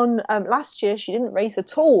 21. Last year, she didn't race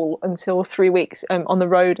at all until 3 weeks on the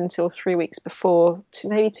road until 3 weeks before,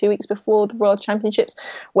 maybe 2 weeks before the World Championships,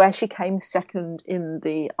 where she came second in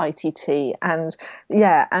the ITT. And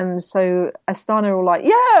yeah, and so Astana were like,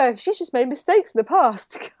 yeah, she's just made mistakes in the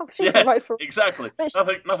past. She can ride for exactly.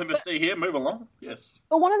 Nothing to see here. Move along. Yes.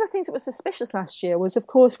 But one of the things that was suspicious last year was, of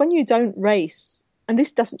course, when you don't race, and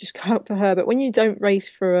this doesn't just come up for her, but when you don't race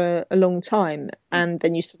for a long time and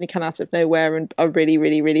then you suddenly come out of nowhere and are really,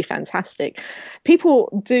 really, really fantastic, people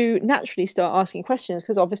do naturally start asking questions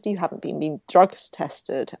because obviously you haven't been drugs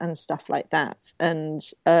tested and stuff like that. And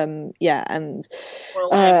and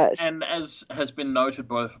as has been noted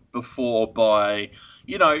before by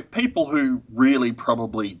people who really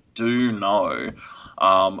probably do know,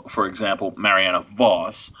 for example, Mariana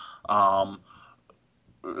Voss.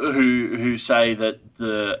 Who say that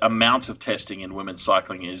the amount of testing in women's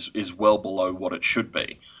cycling is well below what it should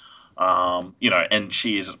be. And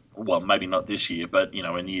she is, well, maybe not this year, but,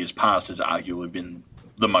 in years past has arguably been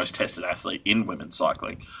the most tested athlete in women's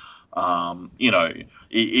cycling.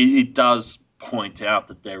 It does point out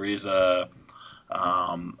that there is a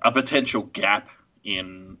potential gap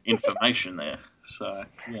in information there. So,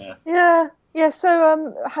 yeah. Yeah. Yeah,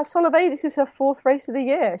 so Solovey, this is her fourth race of the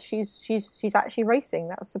year. She's actually racing.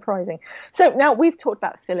 That's surprising. So now we've talked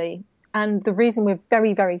about Philly, and the reason we're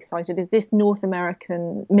very, very excited is this North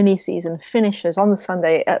American mini season finishes on the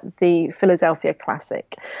Sunday at the Philadelphia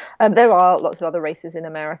Classic. There are lots of other races in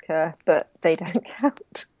America, but they don't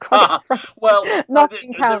count. Well,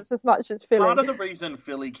 nothing counts as much as Philly. Part of the reason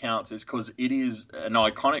Philly counts is because it is an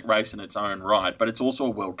iconic race in its own right, but it's also a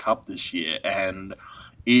World Cup this year, and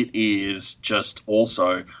it is just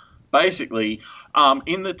also basically,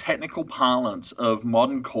 in the technical parlance of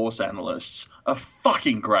modern course analysts, a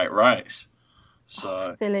fucking great race.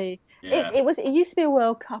 So Philly. Yeah. It used to be a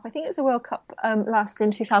World Cup. I think it was a World Cup last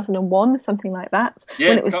in 2001, something like that. Yeah,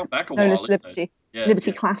 when it's it was gone back a while,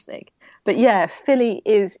 Liberty Classic. But yeah, Philly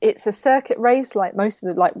it's a circuit race like most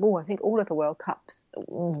of the I think all of the World Cups.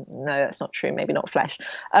 No, that's not true. Maybe not Flesh.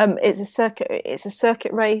 It's a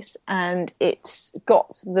circuit race, and it's got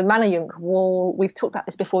the Manayunk Wall. We've talked about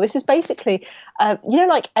this before. This is basically,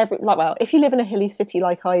 if you live in a hilly city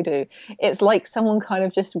like I do, it's like someone kind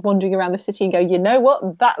of just wandering around the city and go, you know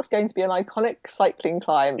what, that's going to be an iconic cycling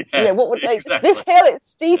climb. Yeah, what would exactly. This hill? It's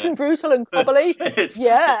steep and brutal and cobbly.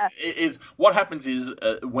 What happens is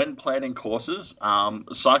when planning courses,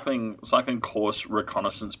 cycling course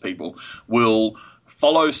reconnaissance people will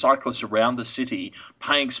follow cyclists around the city,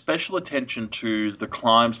 paying special attention to the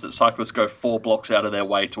climbs that cyclists go 4 blocks out of their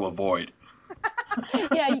way to avoid.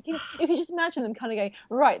 Yeah, you can just imagine them kind of going,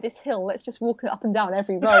 right, this hill, let's just walk up and down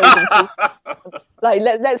every road.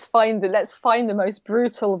 Let's find the most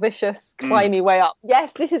brutal, vicious, climby way up.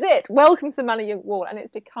 Yes, this is it. Welcome to the Manayunk Wall. And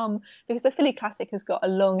it's become, because the Philly Classic has got a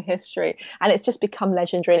long history, and it's just become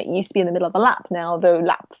legendary. And it used to be in the middle of the lap. Now the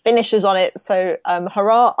lap finishes on it. So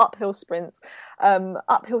hurrah, uphill sprints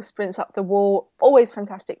up the wall. Always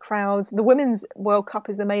fantastic crowds. The Women's World Cup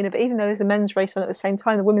is the main event, even though there's a men's race on at the same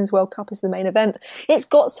time. The Women's World Cup is the main event. It's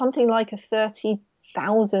got something like a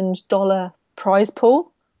 $30,000 prize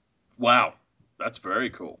pool. Wow, that's very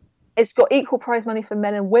cool. It's got equal prize money for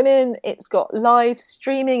men and women. It's got live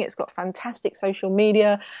streaming. It's got fantastic social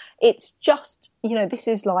media. It's just, this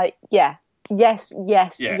is like, yes. This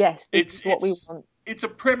is what we want. It's a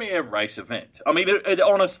premier race event. I mean, it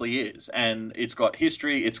honestly is, and it's got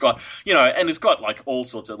history. It's got, and it's got like all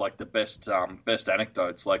sorts of like the best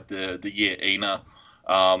anecdotes, like the year Ina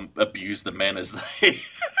abuse the men as they.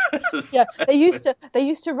 Yeah, they used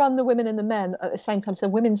to run the women and the men at the same time. So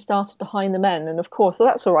women started behind the men, and of course, well,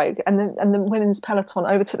 that's all right. And the women's peloton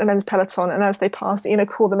overtook the men's peloton, and as they passed,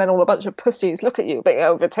 called the men all a bunch of pussies. Look at you being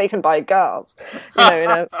overtaken by girls,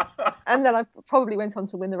 And then I probably went on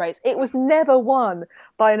to win the race. It was never won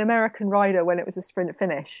by an American rider when it was a sprint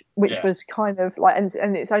finish, which Yeah. was kind of like,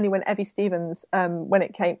 and it's only when Evie Stevens, when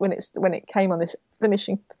it came on this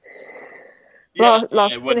finishing Yeah, yeah,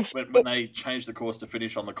 last finish. when they changed the course to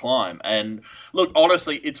finish on the climb. And look,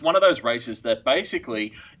 honestly, it's one of those races that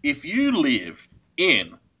basically, if you live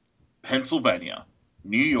in Pennsylvania,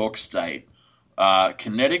 New York State,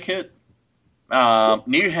 Connecticut,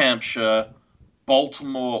 New Hampshire,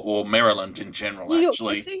 Baltimore, or Maryland in general, New York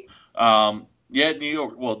actually. City? Yeah, New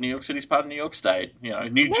York. Well, New York City's part of New York State. New No,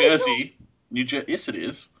 it's Jersey. Yes, it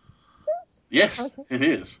is. Yes, not. it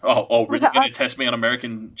is. Oh, really? Okay. Going to test me on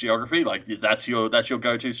American geography? Like that's your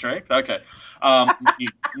go-to strength? Okay.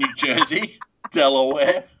 New Jersey,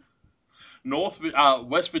 Delaware,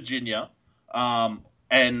 West Virginia, and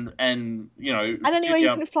And anyway,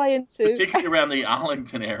 you can fly into. particularly around the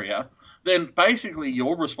Arlington area. Then basically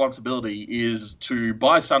your responsibility is to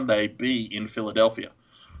by Sunday be in Philadelphia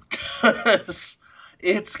because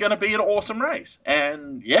it's going to be an awesome race.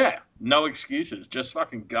 And yeah, no excuses. Just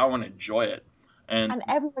fucking go and enjoy it. And And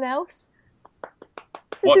everyone else,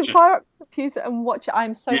 watch to it. fire up the computer and watch it.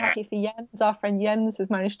 I'm so Yeah. happy for Jens. Our friend Jens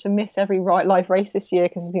has managed to miss every live race this year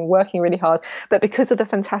because he's been working really hard. But because of the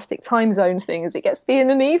fantastic time zone things, it gets to be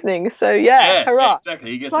in an evening. So yeah, hurrah!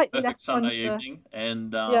 Exactly. He gets a Slightly perfect less fun Sunday for- evening.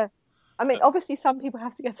 And Yeah. I mean, obviously, some people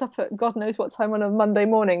have to get up at God knows what time on a Monday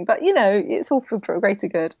morning, but it's all for greater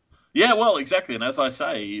good. yeah, well, exactly. And as I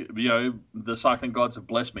say, the cycling gods have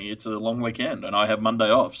blessed me. It's a long weekend and I have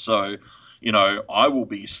Monday off. So, I will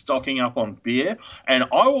be stocking up on beer and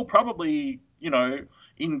I will probably,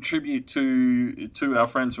 in tribute to our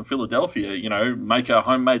friends from Philadelphia, make a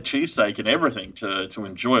homemade cheesesteak and everything to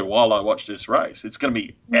enjoy while I watch this race. It's going to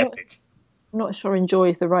be epic. I'm not sure enjoy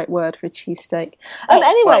is the right word for a cheesesteak. Oh,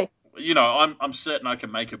 Anyway. well, I'm certain I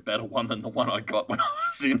can make a better one than the one I got when I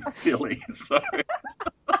was in Philly. So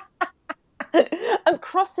And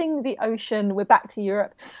crossing the ocean, we're back to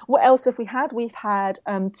Europe. What else have we had? We've had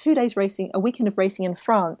 2 days racing, a weekend of racing in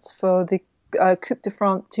France for the Coupe de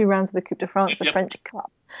France, 2 rounds of the Coupe de France, the Yep. French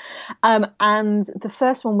Cup. And the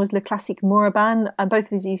first one was Le Classique Moraban, and both of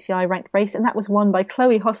these UCI ranked race, and that was won by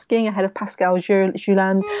Chloe Hosking ahead of Pascal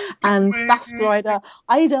Juland and Basque rider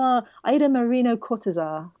Aida Marino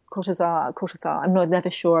Cortazar. I'm not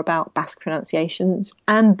never sure about Basque pronunciations.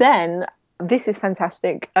 And then this is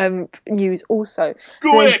fantastic news also.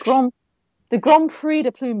 Quick! The Grand Prix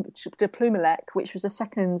de Plumelec, which was the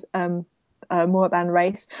second Moraban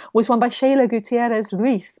race, was won by Sheila Gutierrez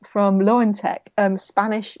Ruiz from Loantec,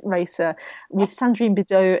 Spanish racer, with Sandrine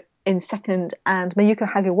Bidot in second and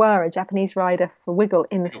Mayuko Hagiwara, Japanese rider for Wiggle,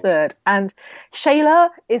 in third. And Shayla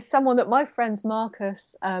is someone that my friends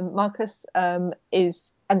Marcus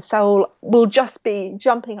is and Saul will just be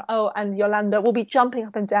jumping. Oh, and Yolanda will be jumping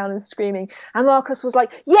up and down and screaming. And Marcus was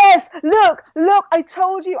like, "Yes, look! I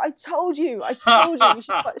told you. She's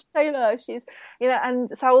got Shayla. She's, And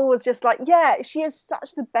Saul was just like, "Yeah, she is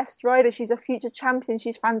such the best rider. She's a future champion.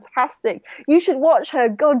 She's fantastic. You should watch her.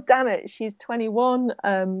 God damn it. She's 21,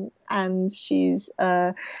 and she's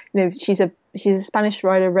she's a Spanish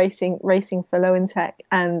rider racing for Loantec,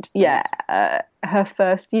 and her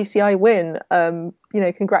first UCI win.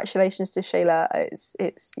 Congratulations to Sheila.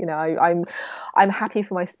 I'm happy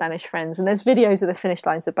for my Spanish friends, and there's videos of the finish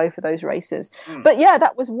lines of both of those races. But yeah,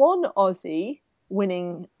 that was one Aussie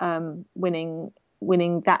winning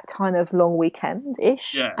that kind of long weekend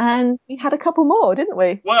ish. Yeah. And we had a couple more, didn't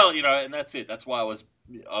we? Well, and that's it. That's why I was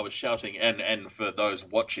shouting, and for those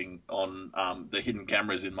watching on the hidden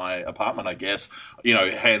cameras in my apartment, I guess,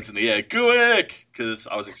 hands in the air, Guick, because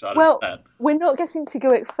I was excited about that. We're not getting to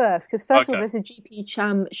Guick first, because first of all, Okay. there's a GP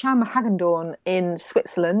Cham Hagendorn in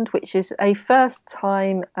Switzerland, which is a first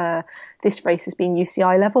time this race has been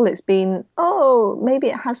UCI level. It's been, maybe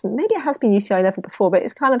it hasn't. Maybe it has been UCI level before, but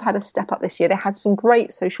it's kind of had a step up this year. They had some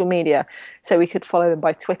great social media, so we could follow them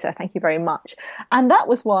by Twitter. Thank you very much. And that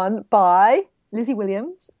was won by Lizzie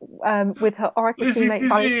Williams, with her Orica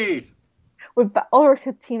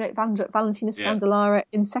teammate Valentina Scandalara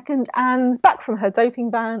in second, and back from her doping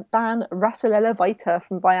ban, Rasalella Vita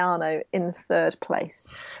from Viano in third place.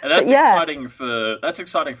 And that's exciting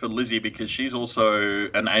for Lizzie because she's also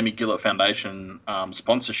an Amy Gillett Foundation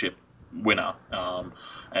sponsorship winner.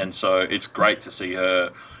 And so it's great to see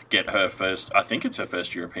her get her first. I think it's her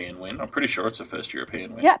first European win. I'm pretty sure it's her first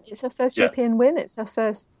European win. Yeah, it's her first Yeah. European win. It's her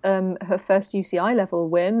first UCI level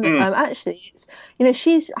win. Mm. Actually, it's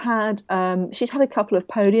she's had a couple of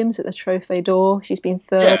podiums at the Trophée d'Or. She's been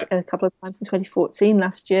third a couple of times in 2014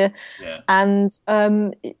 last year,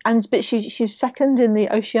 but she was second in the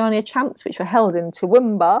Oceania Champs, which were held in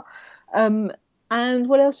Toowoomba. And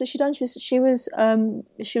what else has she done? She was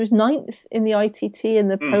ninth in the ITT in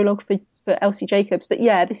the prologue for Elsie Jacobs. But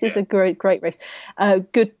yeah, this is a great race.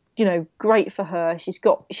 Good, great for her.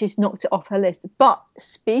 She's knocked it off her list. But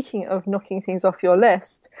speaking of knocking things off your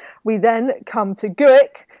list, we then come to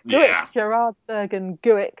Guick, Gerardsbergen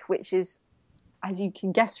Guick, which is, as you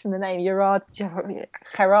can guess from the name,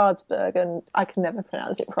 Gerardsbergen. I can never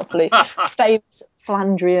pronounce it properly. Famous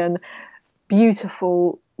Flandrian,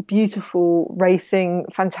 beautiful racing,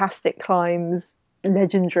 fantastic climbs,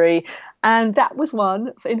 legendary. And that was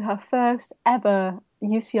won in her first ever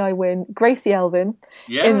UCI win, Gracie Elvin,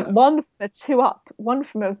 in one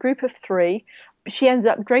from a group of three. She ends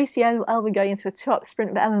up, Gracie Elvin, going into a 2-up sprint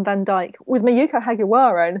with Ellen van Dijk, with Mayuko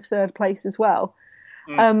Hagiwara in third place as well.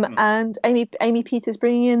 And Amy Peters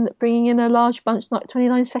bringing in a large bunch, like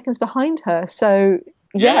 29 seconds behind her. So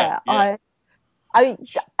I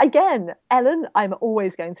again, Ellen, I'm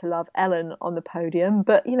always going to love Ellen on the podium,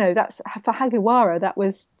 but that's for Hagiwara. That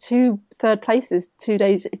was 2 third places 2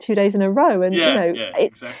 days in a row, and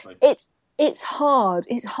exactly. It's hard.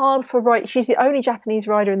 It's hard for she's the only Japanese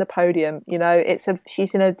rider in the podium.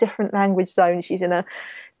 She's in a different language zone. She's in a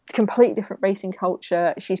complete different racing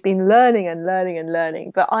culture. She's been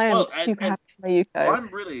learning, but I am super happy for Mayuko. I'm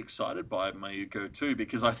really excited by Mayuko too,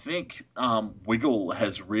 because I think Wiggle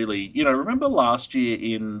has really, remember last year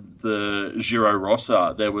in the Giro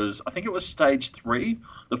Rossa, there was, I think it was stage 3,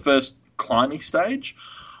 the first climbing stage,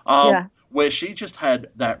 where she just had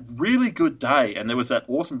that really good day, and there was that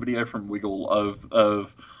awesome video from Wiggle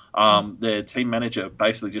of their team manager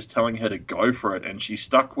basically just telling her to go for it, and she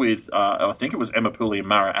stuck with I think it was Emma Pooley and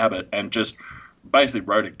Mara Abbott, and just basically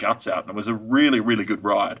rode her guts out, and it was a really, really good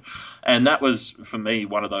ride. And that was, for me,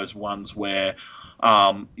 one of those ones where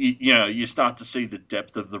you start to see the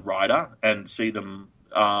depth of the rider and see them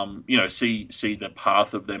see the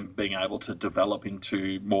path of them being able to develop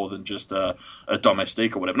into more than just a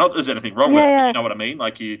domestique or whatever. Not that there's anything wrong with it, but you know what I mean?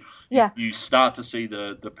 Like you start to see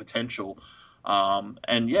the potential.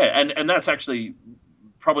 And that's actually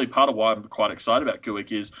probably part of why I'm quite excited about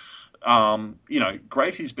Guick is,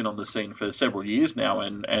 Gracie's been on the scene for several years now,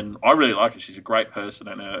 and I really like her. She's a great person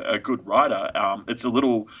and a good rider. It's a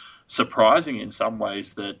little surprising in some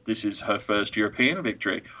ways that this is her first European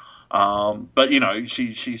victory. But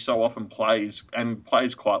she so often plays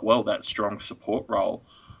quite well that strong support role.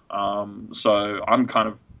 So I'm kind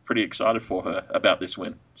of pretty excited for her about this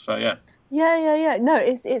win. So yeah. Yeah. No,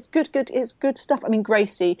 it's good. It's good stuff. I mean,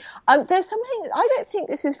 Gracie. There's something. I don't think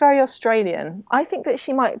this is very Australian. I think that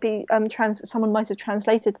she might be someone might have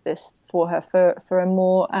translated this for her for a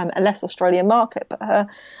more a less Australian market. But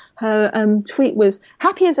her tweet was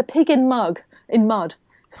happy as a pig in mud.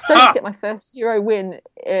 Stoked to get my first Euro win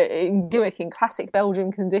in Guick in classic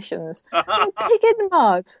Belgian conditions. Pig in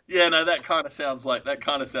mud. Yeah, no, that kind of sounds like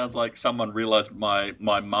someone realised my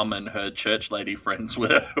mum and her church lady friends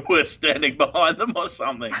were standing behind them or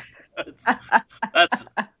something. That's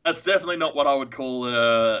definitely not what I would call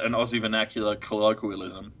an Aussie vernacular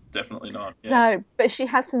colloquialism. Definitely not. Yeah. No, but she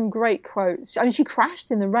has some great quotes. I mean, she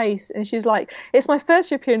crashed in the race, and she's like, "It's my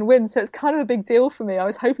first European win, so it's kind of a big deal for me. I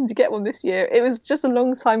was hoping to get one this year. It was just a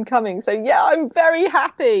long time coming. So yeah, I'm very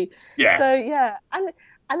happy." Yeah. So yeah, and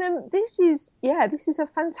then this is a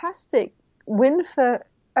fantastic win for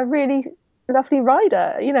a really lovely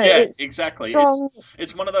rider. It's exactly. Strong.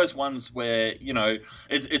 It's one of those ones where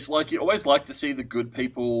it's like you always like to see the good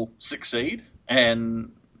people succeed,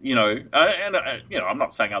 and I'm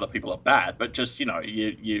not saying other people are bad, but just you know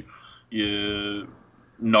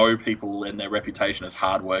people and their reputation as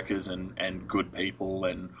hard workers and good people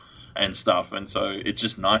and stuff, and so it's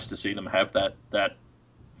just nice to see them have that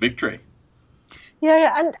victory.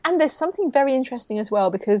 Yeah, and there's something very interesting as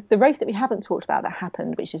well, because the race that we haven't talked about that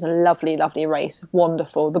happened, which is a lovely, lovely race,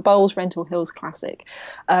 wonderful, the Bowls Rental Hills Classic,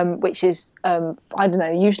 which is, I don't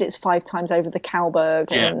know, usually it's 5 times over the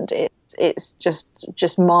Cowberg, and it's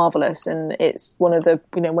just marvelous, and it's one of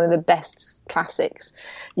the best classics.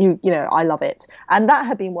 I love it, and that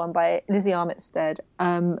had been won by Lizzie Armitstead,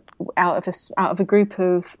 out of a group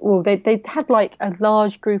of, well, they had like a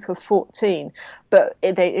large group of 14, but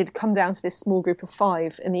it'd come down to this small group of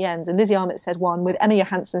 5 in the end, and Lizzie Armitstead won with Emma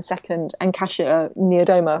Johansson second and Kasia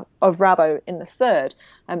Niewiadoma of Rabo in the third,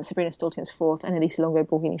 Sabrina Stoltens fourth, and Elisa Longo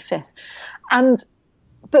Borghini fifth.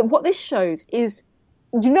 But what this shows is,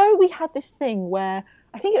 we had this thing where,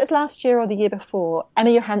 I think it was last year or the year before,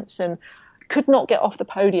 Emma Johansson could not get off the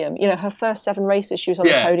podium. Her first 7 races she was on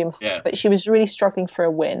the podium, but she was really struggling for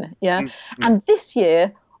a win. Yeah. Mm-hmm. And this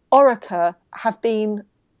year, Orica have been,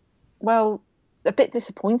 well, a bit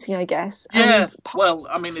disappointing, I guess. Yeah, well,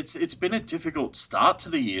 I mean, it's been a difficult start to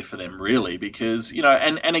the year for them, really, because,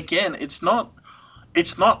 and again, it's not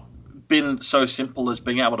been so simple as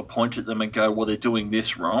being able to point at them and go, well, they're doing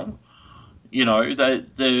this wrong.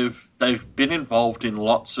 They've been involved in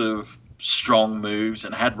lots of strong moves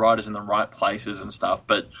and had riders in the right places and stuff,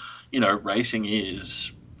 but racing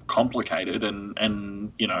is complicated,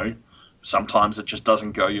 and sometimes it just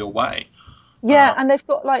doesn't go your way. Yeah, and they've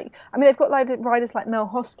got riders like Mel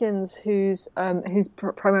Hoskins, who's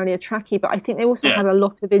primarily a trackie, but I think they also had a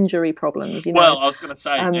lot of injury problems. Well, I was going to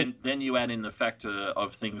say, and then you add in the factor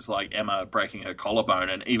of things like Emma breaking her collarbone,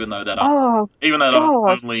 and even though that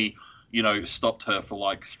only stopped her for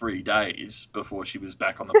like 3 days before she was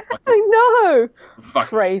back on the bike. I know. Fucking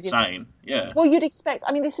crazy. Insane. Yeah. Well, you'd expect.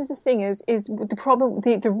 I mean, this is the thing: is the problem?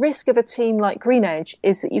 The risk of a team like Green Edge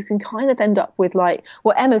is that you can kind of end up with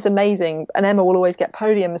Emma's amazing, and Emma will always get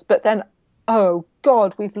podiums, but then, oh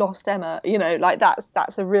God, we've lost Emma.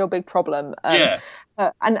 That's a real big problem.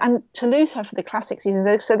 And to lose her for the classic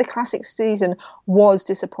season, so the classic season was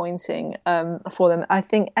disappointing for them. I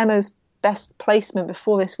think Emma's best placement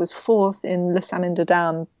before this was 4th in Le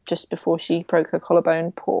Samin-des-Dames, just before she broke her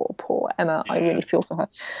collarbone. Poor Emma. I really feel for her.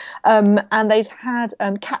 And they'd had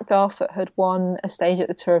Kat Garfoot had won a stage at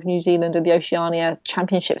the Tour of New Zealand and the Oceania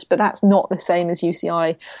Championships, but that's not the same as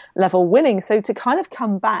UCI level winning. So to kind of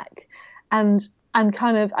come back and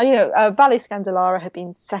kind of, Vale Scandalara had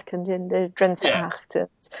been second in the Drense Acht, and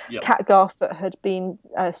Kat Garfoot had been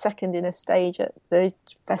second in a stage at the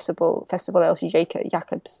Festival LC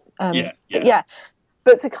Jacobs.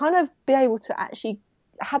 But to kind of be able to actually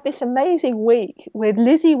have this amazing week with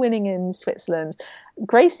Lizzie winning in Switzerland,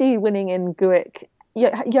 Gracie winning in Guick,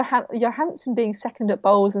 Johansson being second at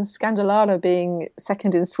Bowles, and Scandalara being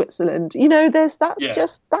second in Switzerland. That's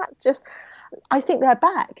just. I think they're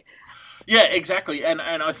back. Yeah, exactly, and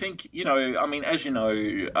I think as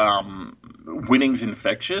winning's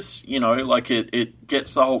infectious. It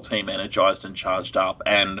gets the whole team energized and charged up,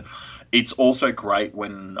 and it's also great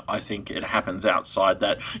when I think it happens outside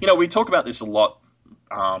that. We talk about this a lot,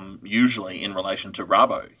 usually in relation to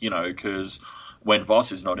Rabo. Because when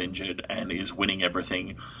Voss is not injured and is winning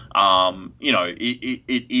everything,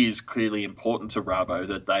 it is clearly important to Rabo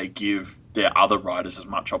that they give their other riders as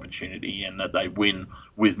much opportunity and that they win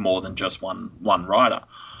with more than just one rider.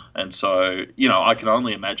 And so, I can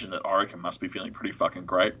only imagine that Orica must be feeling pretty fucking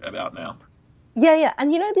great about now. Yeah.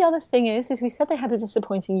 And the other thing is we said they had a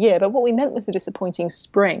disappointing year, but what we meant was a disappointing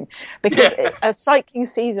spring, because a cycling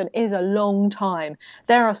season is a long time.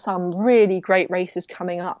 There are some really great races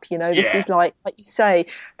coming up. This is like you say,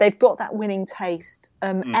 they've got that winning taste.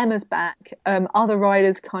 Emma's back. Other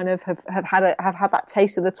riders kind of have had that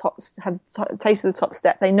taste of the top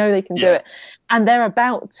step. They know they can do it, and they're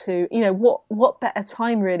about to. What better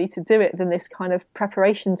time really to do it than this kind of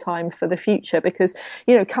preparation time for the future? Because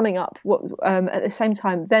coming up, at the same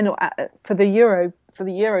time, they're not for the Euro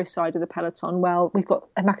side of the peloton. Well, we've got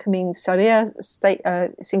a Makameen Sarria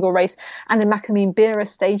single race and a Makameen Bira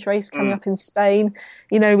stage race coming up in Spain.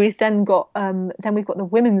 We've then got the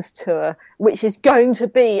women's tour, which is going to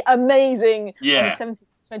be amazing. Yeah. On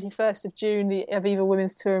the 21st of June, the Aviva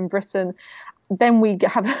Women's Tour in Britain. Then we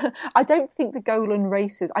have. I don't think the Golan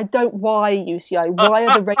races. Why UCI? Why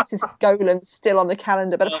are the races of Golan still on the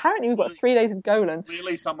calendar? But apparently we've got 3 days of Golan.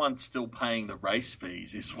 Really, someone's still paying the race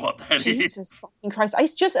fees, is what that is. Jesus fucking Christ!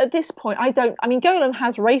 It's just at this point, Golan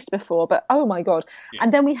has raced before, but oh my God! Yeah.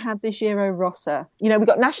 And then we have the Giro Rossa. We've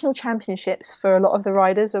got national championships for a lot of the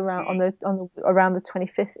riders around around the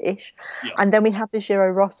 25th ish, and then we have the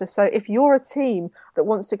Giro Rossa. So if you're a team that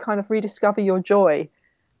wants to kind of rediscover your joy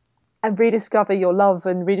and rediscover your love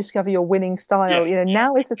and rediscover your winning style,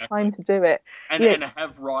 now is the time to do it. And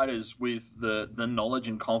have riders with the knowledge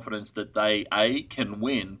and confidence that they, A, can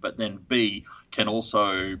win, but then B, can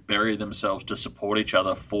also bury themselves to support each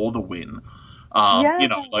other for the win. You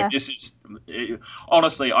know, like Yeah. this is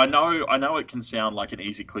honestly, I know it can sound like an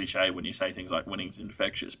easy cliche when you say things like winning's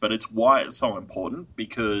infectious, but it's why it's so important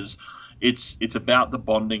because it's about the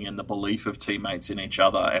bonding and the belief of teammates in each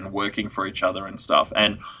other and working for each other and stuff.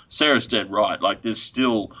 And Sarah's dead right. Like there's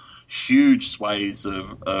still huge swathes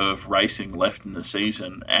of racing left in the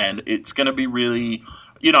season, and it's going to be really,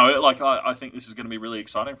 you know, like I think this is going to be really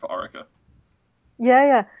exciting for Orica.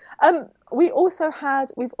 Yeah, yeah. We've also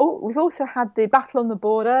had the battle on the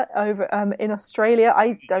border over in Australia.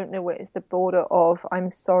 I don't know where it's the border of. I'm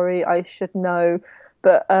sorry, I should know,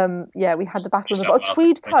 but yeah, we had the battle New on the South border. Wales and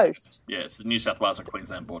Tweed Queensland. Coast. Yeah, it's the New South Wales and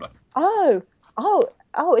Queensland border. Oh,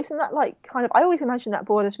 oh! Isn't that like kind of? I always imagine that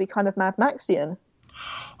border to be kind of Mad Maxian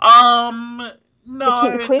Um, to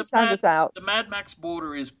keep the no, Queenslanders out. the Mad Max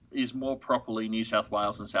border is more properly New South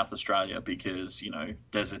Wales and South Australia because you know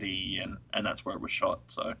deserty and that's where it was shot.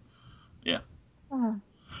 So yeah, Oh,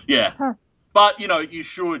 yeah. huh. But you know you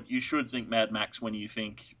should think Mad Max when you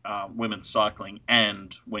think women's cycling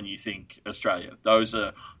and when you think Australia. Those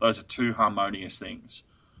are two harmonious things.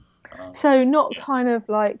 So not Yeah. kind of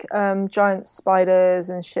like giant spiders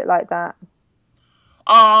and shit like that.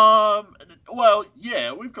 Um. Well,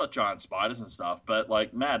 yeah, we've got giant spiders and stuff, but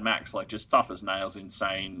like Mad Max, like just tough as nails,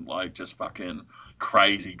 insane, like just fucking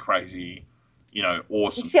crazy, crazy, you know, You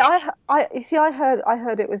awesome. see, you see, I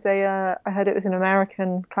heard it was I heard it was an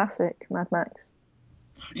American classic, Mad Max.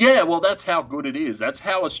 Yeah, well, that's how good it is. That's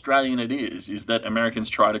how Australian it is. Is that Americans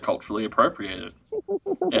try to culturally appropriate it?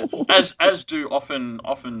 Yeah, as do often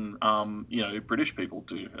you know British people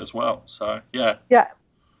do as well. So yeah. Yeah.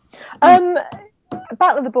 Mm. Um,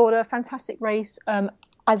 Battle of the Border, fantastic race.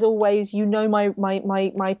 As always, you know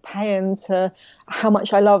my paean to how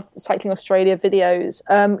much I love Cycling Australia videos.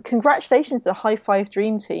 Congratulations to the High Five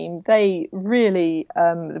Dream Team. They really,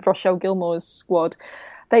 Rochelle Gilmore's squad,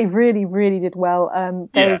 they really, really did well. Yeah,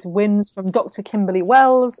 There's wins from Dr. Kimberly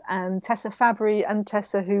Wells and Tessa Fabry, and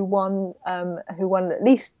Tessa who won at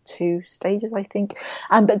least two stages, I think,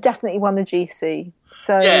 but definitely won the GC.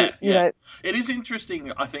 So yeah, you yeah. know, It is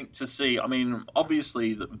interesting, I think, to see. I mean,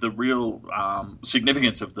 obviously, the real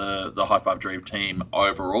significance of the High Five Dream team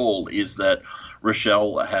overall is that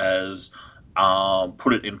Rochelle has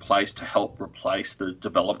put it in place to help replace the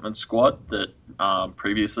development squad that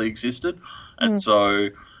previously existed, and mm, so.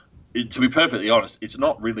 To be perfectly honest, it's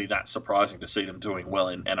not really that surprising to see them doing well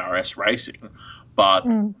in NRS racing. But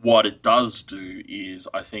mm. what it does do is,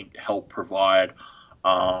 I think, help provide,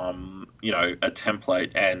 you know, a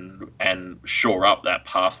template and shore up that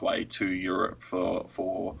pathway to Europe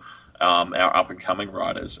for our up and coming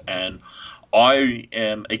riders. And I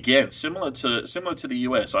am again similar to the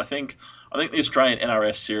US. I think the Australian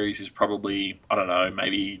NRS series is probably I don't know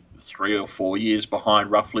maybe 3 or 4 years behind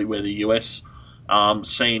roughly where the US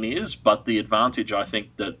scene is. But the advantage I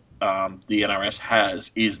think that the NRS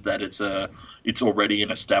has is that it's already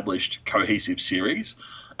an established cohesive series,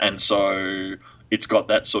 and so it's got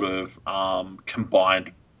that sort of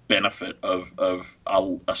combined benefit of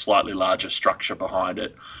a slightly larger structure behind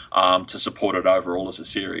it to support it overall as a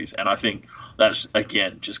series. And I think that's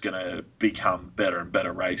again just going to become better and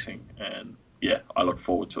better racing. And yeah, I look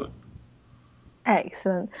forward to it.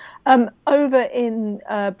 Excellent. Over in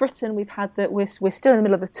Britain, we've had that we're still in the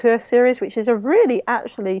middle of the Tour series, which is a really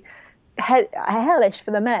actually hellish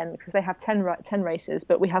for the men because they have 10 races,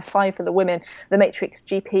 but we have five for the women. The Matrix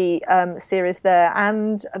GP series there,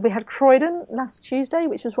 and we had Croydon last Tuesday,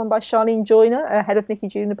 which was won by Charlene Joyner ahead of Nikki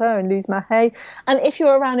Juniper and Luz Mahey. And if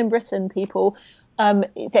you're around in Britain, people.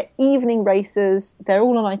 They're evening races. They're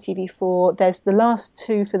all on ITV4. There's the last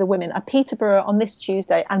two for the women are Peterborough on this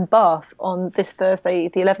Tuesday and Bath on this Thursday,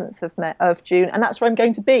 the 11th of June. And that's where I'm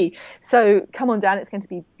going to be. So come on down. It's going to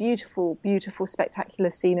be beautiful, beautiful,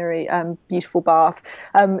 spectacular scenery, beautiful Bath.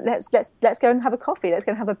 Let's go and have a coffee. Let's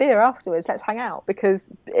go and have a beer afterwards. Let's hang out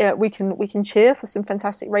because we can cheer for some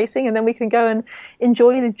fantastic racing and then we can go and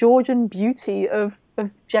enjoy the Georgian beauty of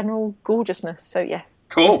general gorgeousness. So yes, yes,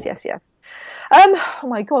 Cool. yes, yes. Oh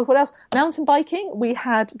my God, what else? Mountain biking. We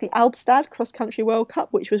had the Albstad Cross Country World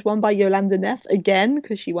Cup, which was won by Yolanda Neff again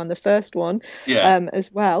because she won the first one Yeah.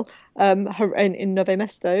 as well. In Nové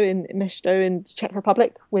Mesto in Czech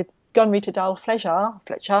Republic with Gunrita Dahl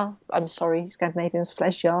Fletcher. I'm sorry, Scandinavians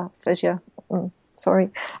Fletcher. Sorry.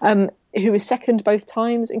 Who was second both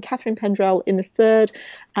times, and Catherine Pendrell in the third.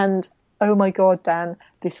 And oh my God, Dan,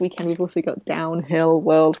 this weekend we've also got Downhill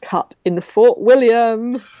World Cup in Fort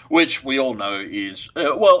William. Which we all know is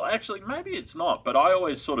well, actually, maybe it's not, but I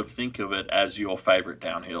always sort of think of it as your favourite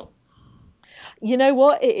downhill. You know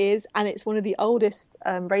what it is, and it's one of the oldest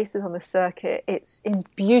races on the circuit. It's in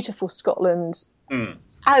beautiful Scotland. Mm.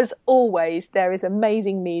 As always, there is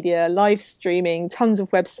amazing media, live streaming, tons of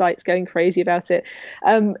websites going crazy about it.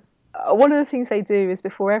 One of the things they do is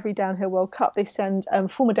before every Downhill World Cup, they send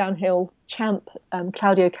former downhill champ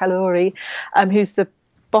Claudio Calori, who's the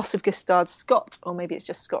boss of Gustard Scott, or maybe it's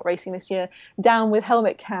just Scott Racing this year, down with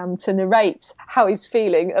helmet cam to narrate how he's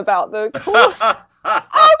feeling about the course. Oh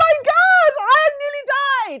my God, I nearly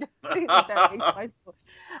died!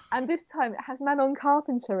 And this time it has Manon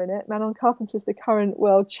Carpenter in it. Manon Carpenter's the current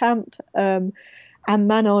world champ. And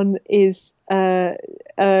Manon is it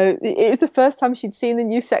was the first time she'd seen the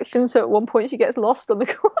new section, so at one point she gets lost on the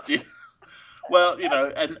course. Yeah. Well,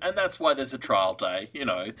 and that's why there's a trial day,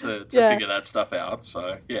 to figure that stuff out.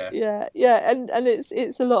 So yeah, and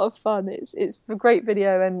it's a lot of fun. It's a great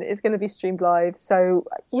video, and it's going to be streamed live. So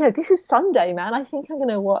this is Sunday, man. I think I'm going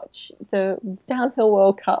to watch the Downhill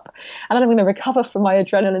World Cup, and then I'm going to recover from my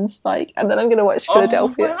adrenaline spike, and then I'm going to watch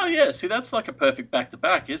Philadelphia. Oh, wow, yeah. See, that's like a perfect back to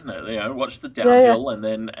back, isn't it? Watch the downhill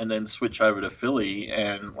and then switch over to Philly,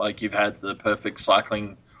 and like you've had the perfect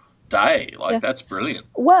cycling day. That's brilliant.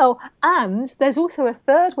 Well, and there's also a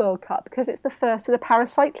third World Cup because it's the first of the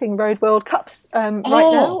paracycling road World Cups right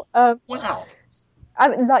now. Wow. I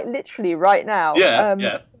mean, like literally right now.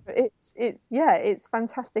 Yeah. So it's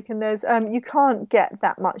fantastic, and there's you can't get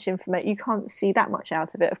that much information. You can't see that much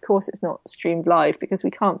out of it. Of course, it's not streamed live because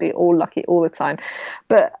we can't be all lucky all the time.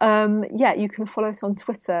 But you can follow it on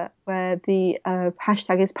Twitter where the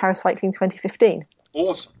hashtag is paracycling2015.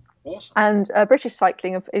 Awesome. And British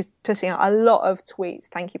Cycling is putting out a lot of tweets.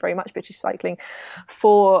 Thank you very much, British Cycling,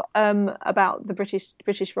 for about the British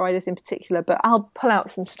riders in particular. But I'll pull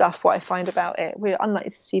out some stuff what I find about it. We're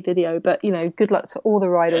unlikely to see video, but good luck to all the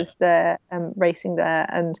riders there racing there.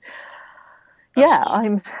 And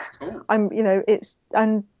I'm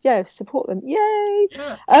support them. Yay!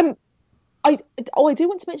 Yeah. I do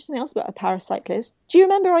want to mention something else about a paracyclist. Do you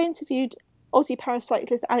remember I interviewed Aussie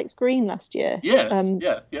paracyclist Alex Green last year? Yes,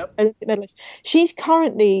 Olympic medalist. She's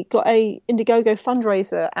currently got a Indiegogo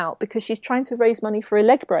fundraiser out because she's trying to raise money for a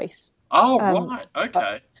leg brace. Oh, right,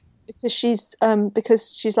 okay. Because she's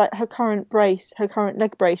like her current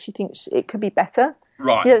leg brace, she thinks it could be better.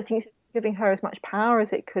 Right. She doesn't think it's giving her as much power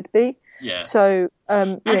as it could be. Yeah. So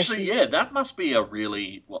that must be a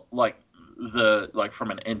really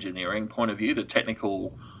from an engineering point of view, the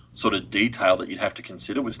technical sort of detail that you'd have to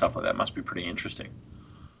consider with stuff like that must be pretty interesting.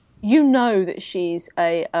 That she's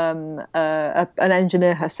an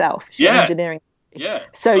engineer herself. She's engineering. Yeah.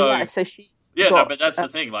 So she's. Yeah, but that's the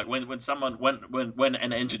thing. Like when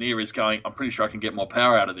an engineer is going, I'm pretty sure I can get more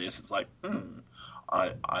power out of this. It's like,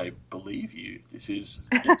 I believe you. This is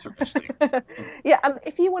interesting. Yeah,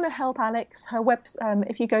 if you want to help Alex, her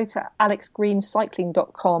if you go to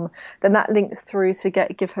alexgreencycling.com, then that links through to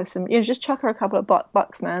give her some. Just chuck her a couple of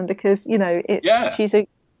bucks, man, because she's a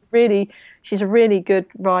really good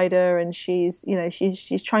rider, and she's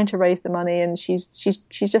trying to raise the money, and she's just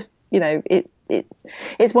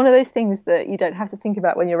it's one of those things that you don't have to think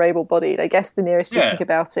about when you're able-bodied. I guess the nearest you think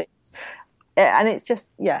about it, and it's just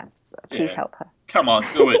please help her. Come on,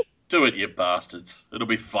 do it. Do it, you bastards. It'll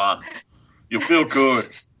be fun. You'll feel good.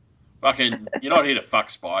 Fucking, you're not here to fuck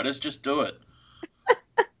spiders. Just do it.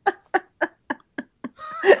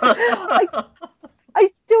 I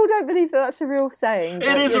still don't believe that's a real saying.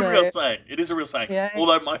 It is a real saying. It is a real saying. Yeah.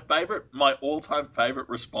 Although my all-time favorite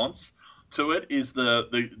response to it is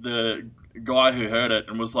the guy who heard it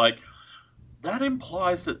and was like, that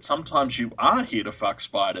implies that sometimes you are here to fuck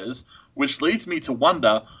spiders, which leads me to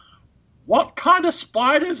wonder, what kind of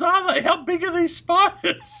spiders are they? How big are these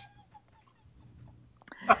spiders?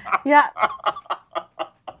 Yeah.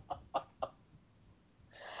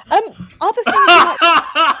 Other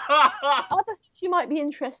things you might be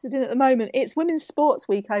interested in at the moment. It's Women's Sports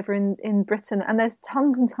Week over in Britain, and there's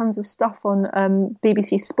tons and tons of stuff on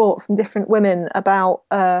BBC Sport from different women about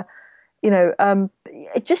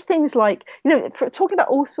just things like, for talking about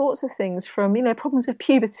all sorts of things from, problems of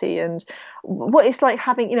puberty and what it's like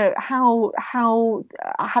having, how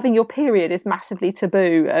having your period is massively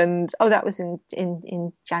taboo, and that was in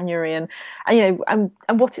January, and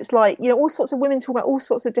what it's like, all sorts of women talk about all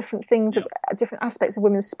sorts of different things, different aspects of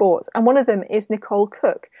women's sports, and one of them is Nicole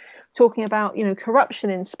Cook talking about corruption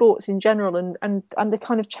in sports in general, and the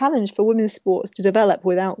kind of challenge for women's sports to develop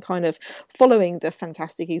without kind of following the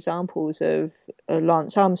fantastic examples of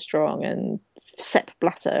Lance Armstrong and Sepp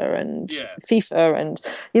Blatter and FIFA and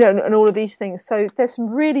and all of these things. So there's some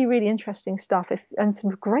really, really interesting stuff and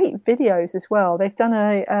some great videos as well. They've done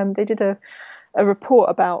they did a a report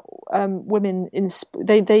about women in.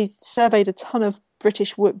 They surveyed a ton of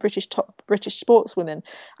British sportswomen,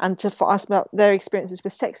 and to ask about their experiences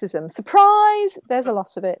with sexism. Surprise! There's a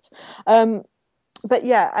lot of it. But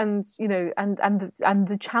yeah, and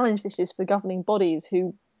the challenge this is for governing bodies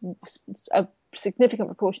who a significant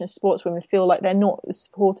proportion of sportswomen feel like they're not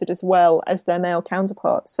supported as well as their male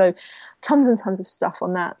counterparts. So tons and tons of stuff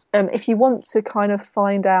on that. If you want to kind of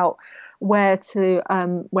find out where to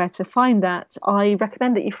find that, I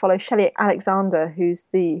recommend that you follow Shelley Alexander, who's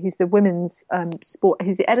the women's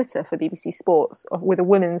who's the editor for BBC Sports with a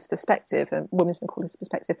women's perspective, a women's and quality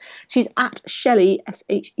perspective. She's at Shelley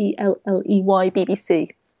SHELLEY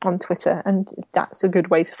BBC on Twitter, and that's a good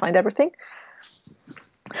way to find everything.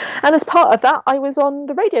 And as part of that, I was on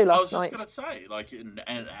the radio last night. I was just going to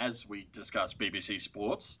say, as we discussed BBC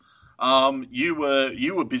Sports, you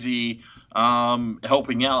were busy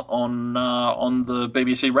helping out on the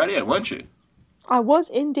BBC radio, weren't you? I was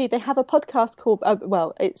indeed. They have a podcast called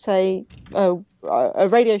it's a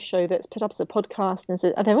radio show that's put up as a podcast, and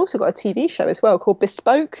they've also got a TV show as well called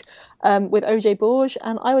Bespoke with OJ Borge.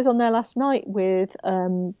 And I was on there last night with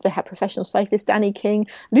they had professional cyclist Danny King,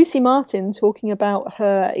 Lucy Martin, talking about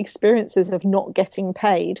her experiences of not getting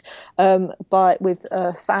paid with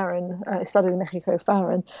Farron, Estado de Mexico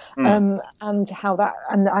Farron, and how that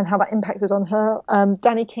impacted on her.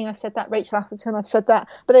 Danny King, I've said that. Rachel Atherton, I've said that.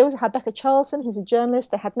 But they also had Becca Charlton, who's a journalist.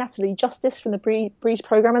 They had Natalie Justice from the Breeze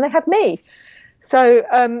programme, and they had me. So,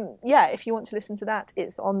 if you want to listen to that,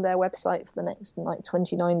 it's on their website for the next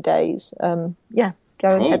 29 days. Go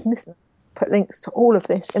ahead and listen. Put links to all of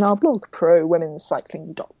this in our blog,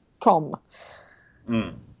 prowomenscycling.com.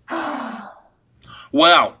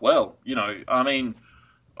 Wow. Well,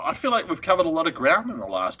 I feel like we've covered a lot of ground in the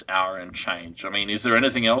last hour and change. I mean, is there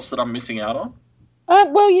anything else that I'm missing out on?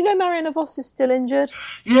 Mariana Vos is still injured.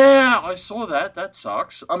 Yeah, I saw that. That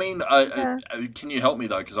sucks. I mean, can you help me,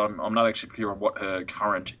 though? Because I'm not actually clear on what her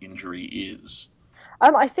current injury is.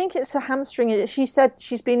 I think it's a hamstring. She said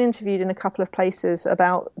she's been interviewed in a couple of places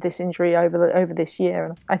about this injury over this year.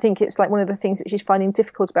 And I think it's like one of the things that she's finding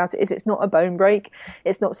difficult about it is it's not a bone break.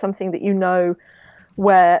 It's not something that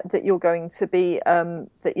that you're going to be,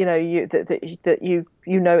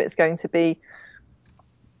 it's going to be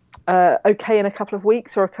okay in a couple of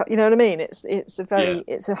weeks, or you know what I mean. It's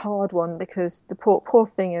a hard one because the poor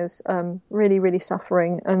thing is really, really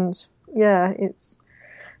suffering, and it's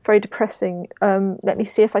very depressing. Let me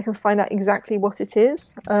see if I can find out exactly what it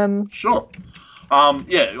is. Sure.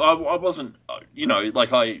 I wasn't,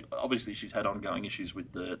 obviously she's had ongoing issues with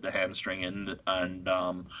the hamstring and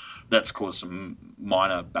that's caused some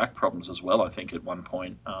minor back problems as well, I think, at one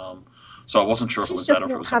point. So I wasn't sure if it was that or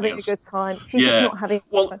if it was something else. She's just not having a good time. She's just not having.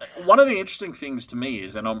 Well, one of the interesting things to me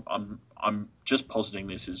is, and I'm just positing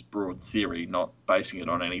this as broad theory, not basing it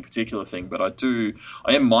on any particular thing, but I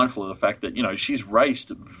am mindful of the fact that she's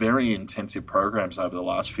raced very intensive programs over the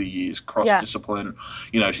last few years, cross discipline.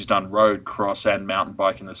 She's done road, cross, and mountain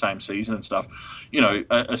bike in the same season and stuff.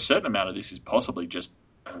 A certain amount of this is possibly just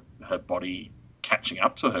her body catching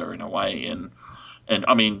up to her in a way, and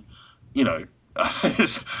I mean, I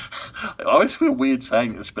always feel weird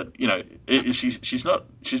saying this, but she's not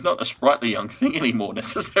a sprightly young thing anymore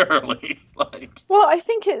necessarily. Well, I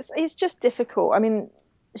think it's just difficult. I mean,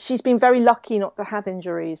 she's been very lucky not to have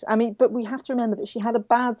injuries. I mean, but we have to remember that she had a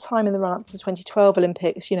bad time in the run up to the 2012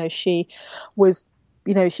 Olympics. She was.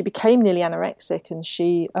 She became nearly anorexic, and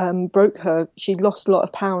she she lost a lot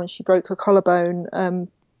of power, and she broke her collarbone. And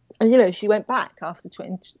she went back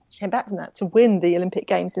she came back from that to win the Olympic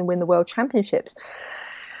Games and win the World Championships.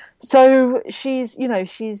 So it's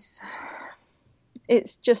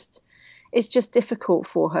just difficult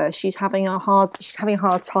for her. She's having a hard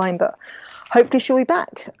time, but hopefully she'll be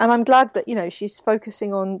back. And I'm glad that she's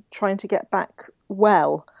focusing on trying to get back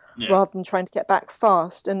well rather than trying to get back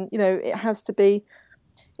fast. And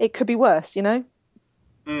it could be worse.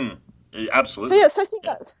 Absolutely. So I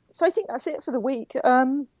think that's it for the week.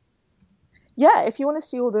 If you want to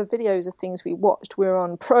see all the videos of things we watched, we're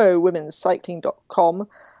on prowomenscycling.com.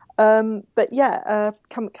 Come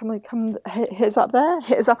hit us up there.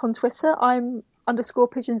 Hit us up on Twitter. I'm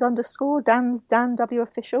 _pigeons_. Dan's Dan W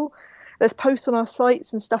official. There's posts on our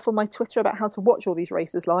sites and stuff on my Twitter about how to watch all these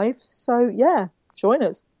races live. So join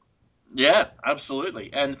us. Yeah,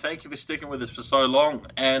 absolutely. And thank you for sticking with us for so long.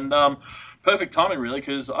 And perfect timing, really,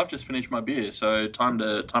 because I've just finished my beer. So time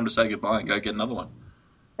to say goodbye and go get another one.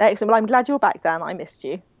 Excellent. Well, I'm glad you're back, Dan. I missed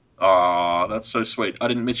you. Oh, that's so sweet. I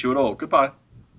didn't miss you at all. Goodbye.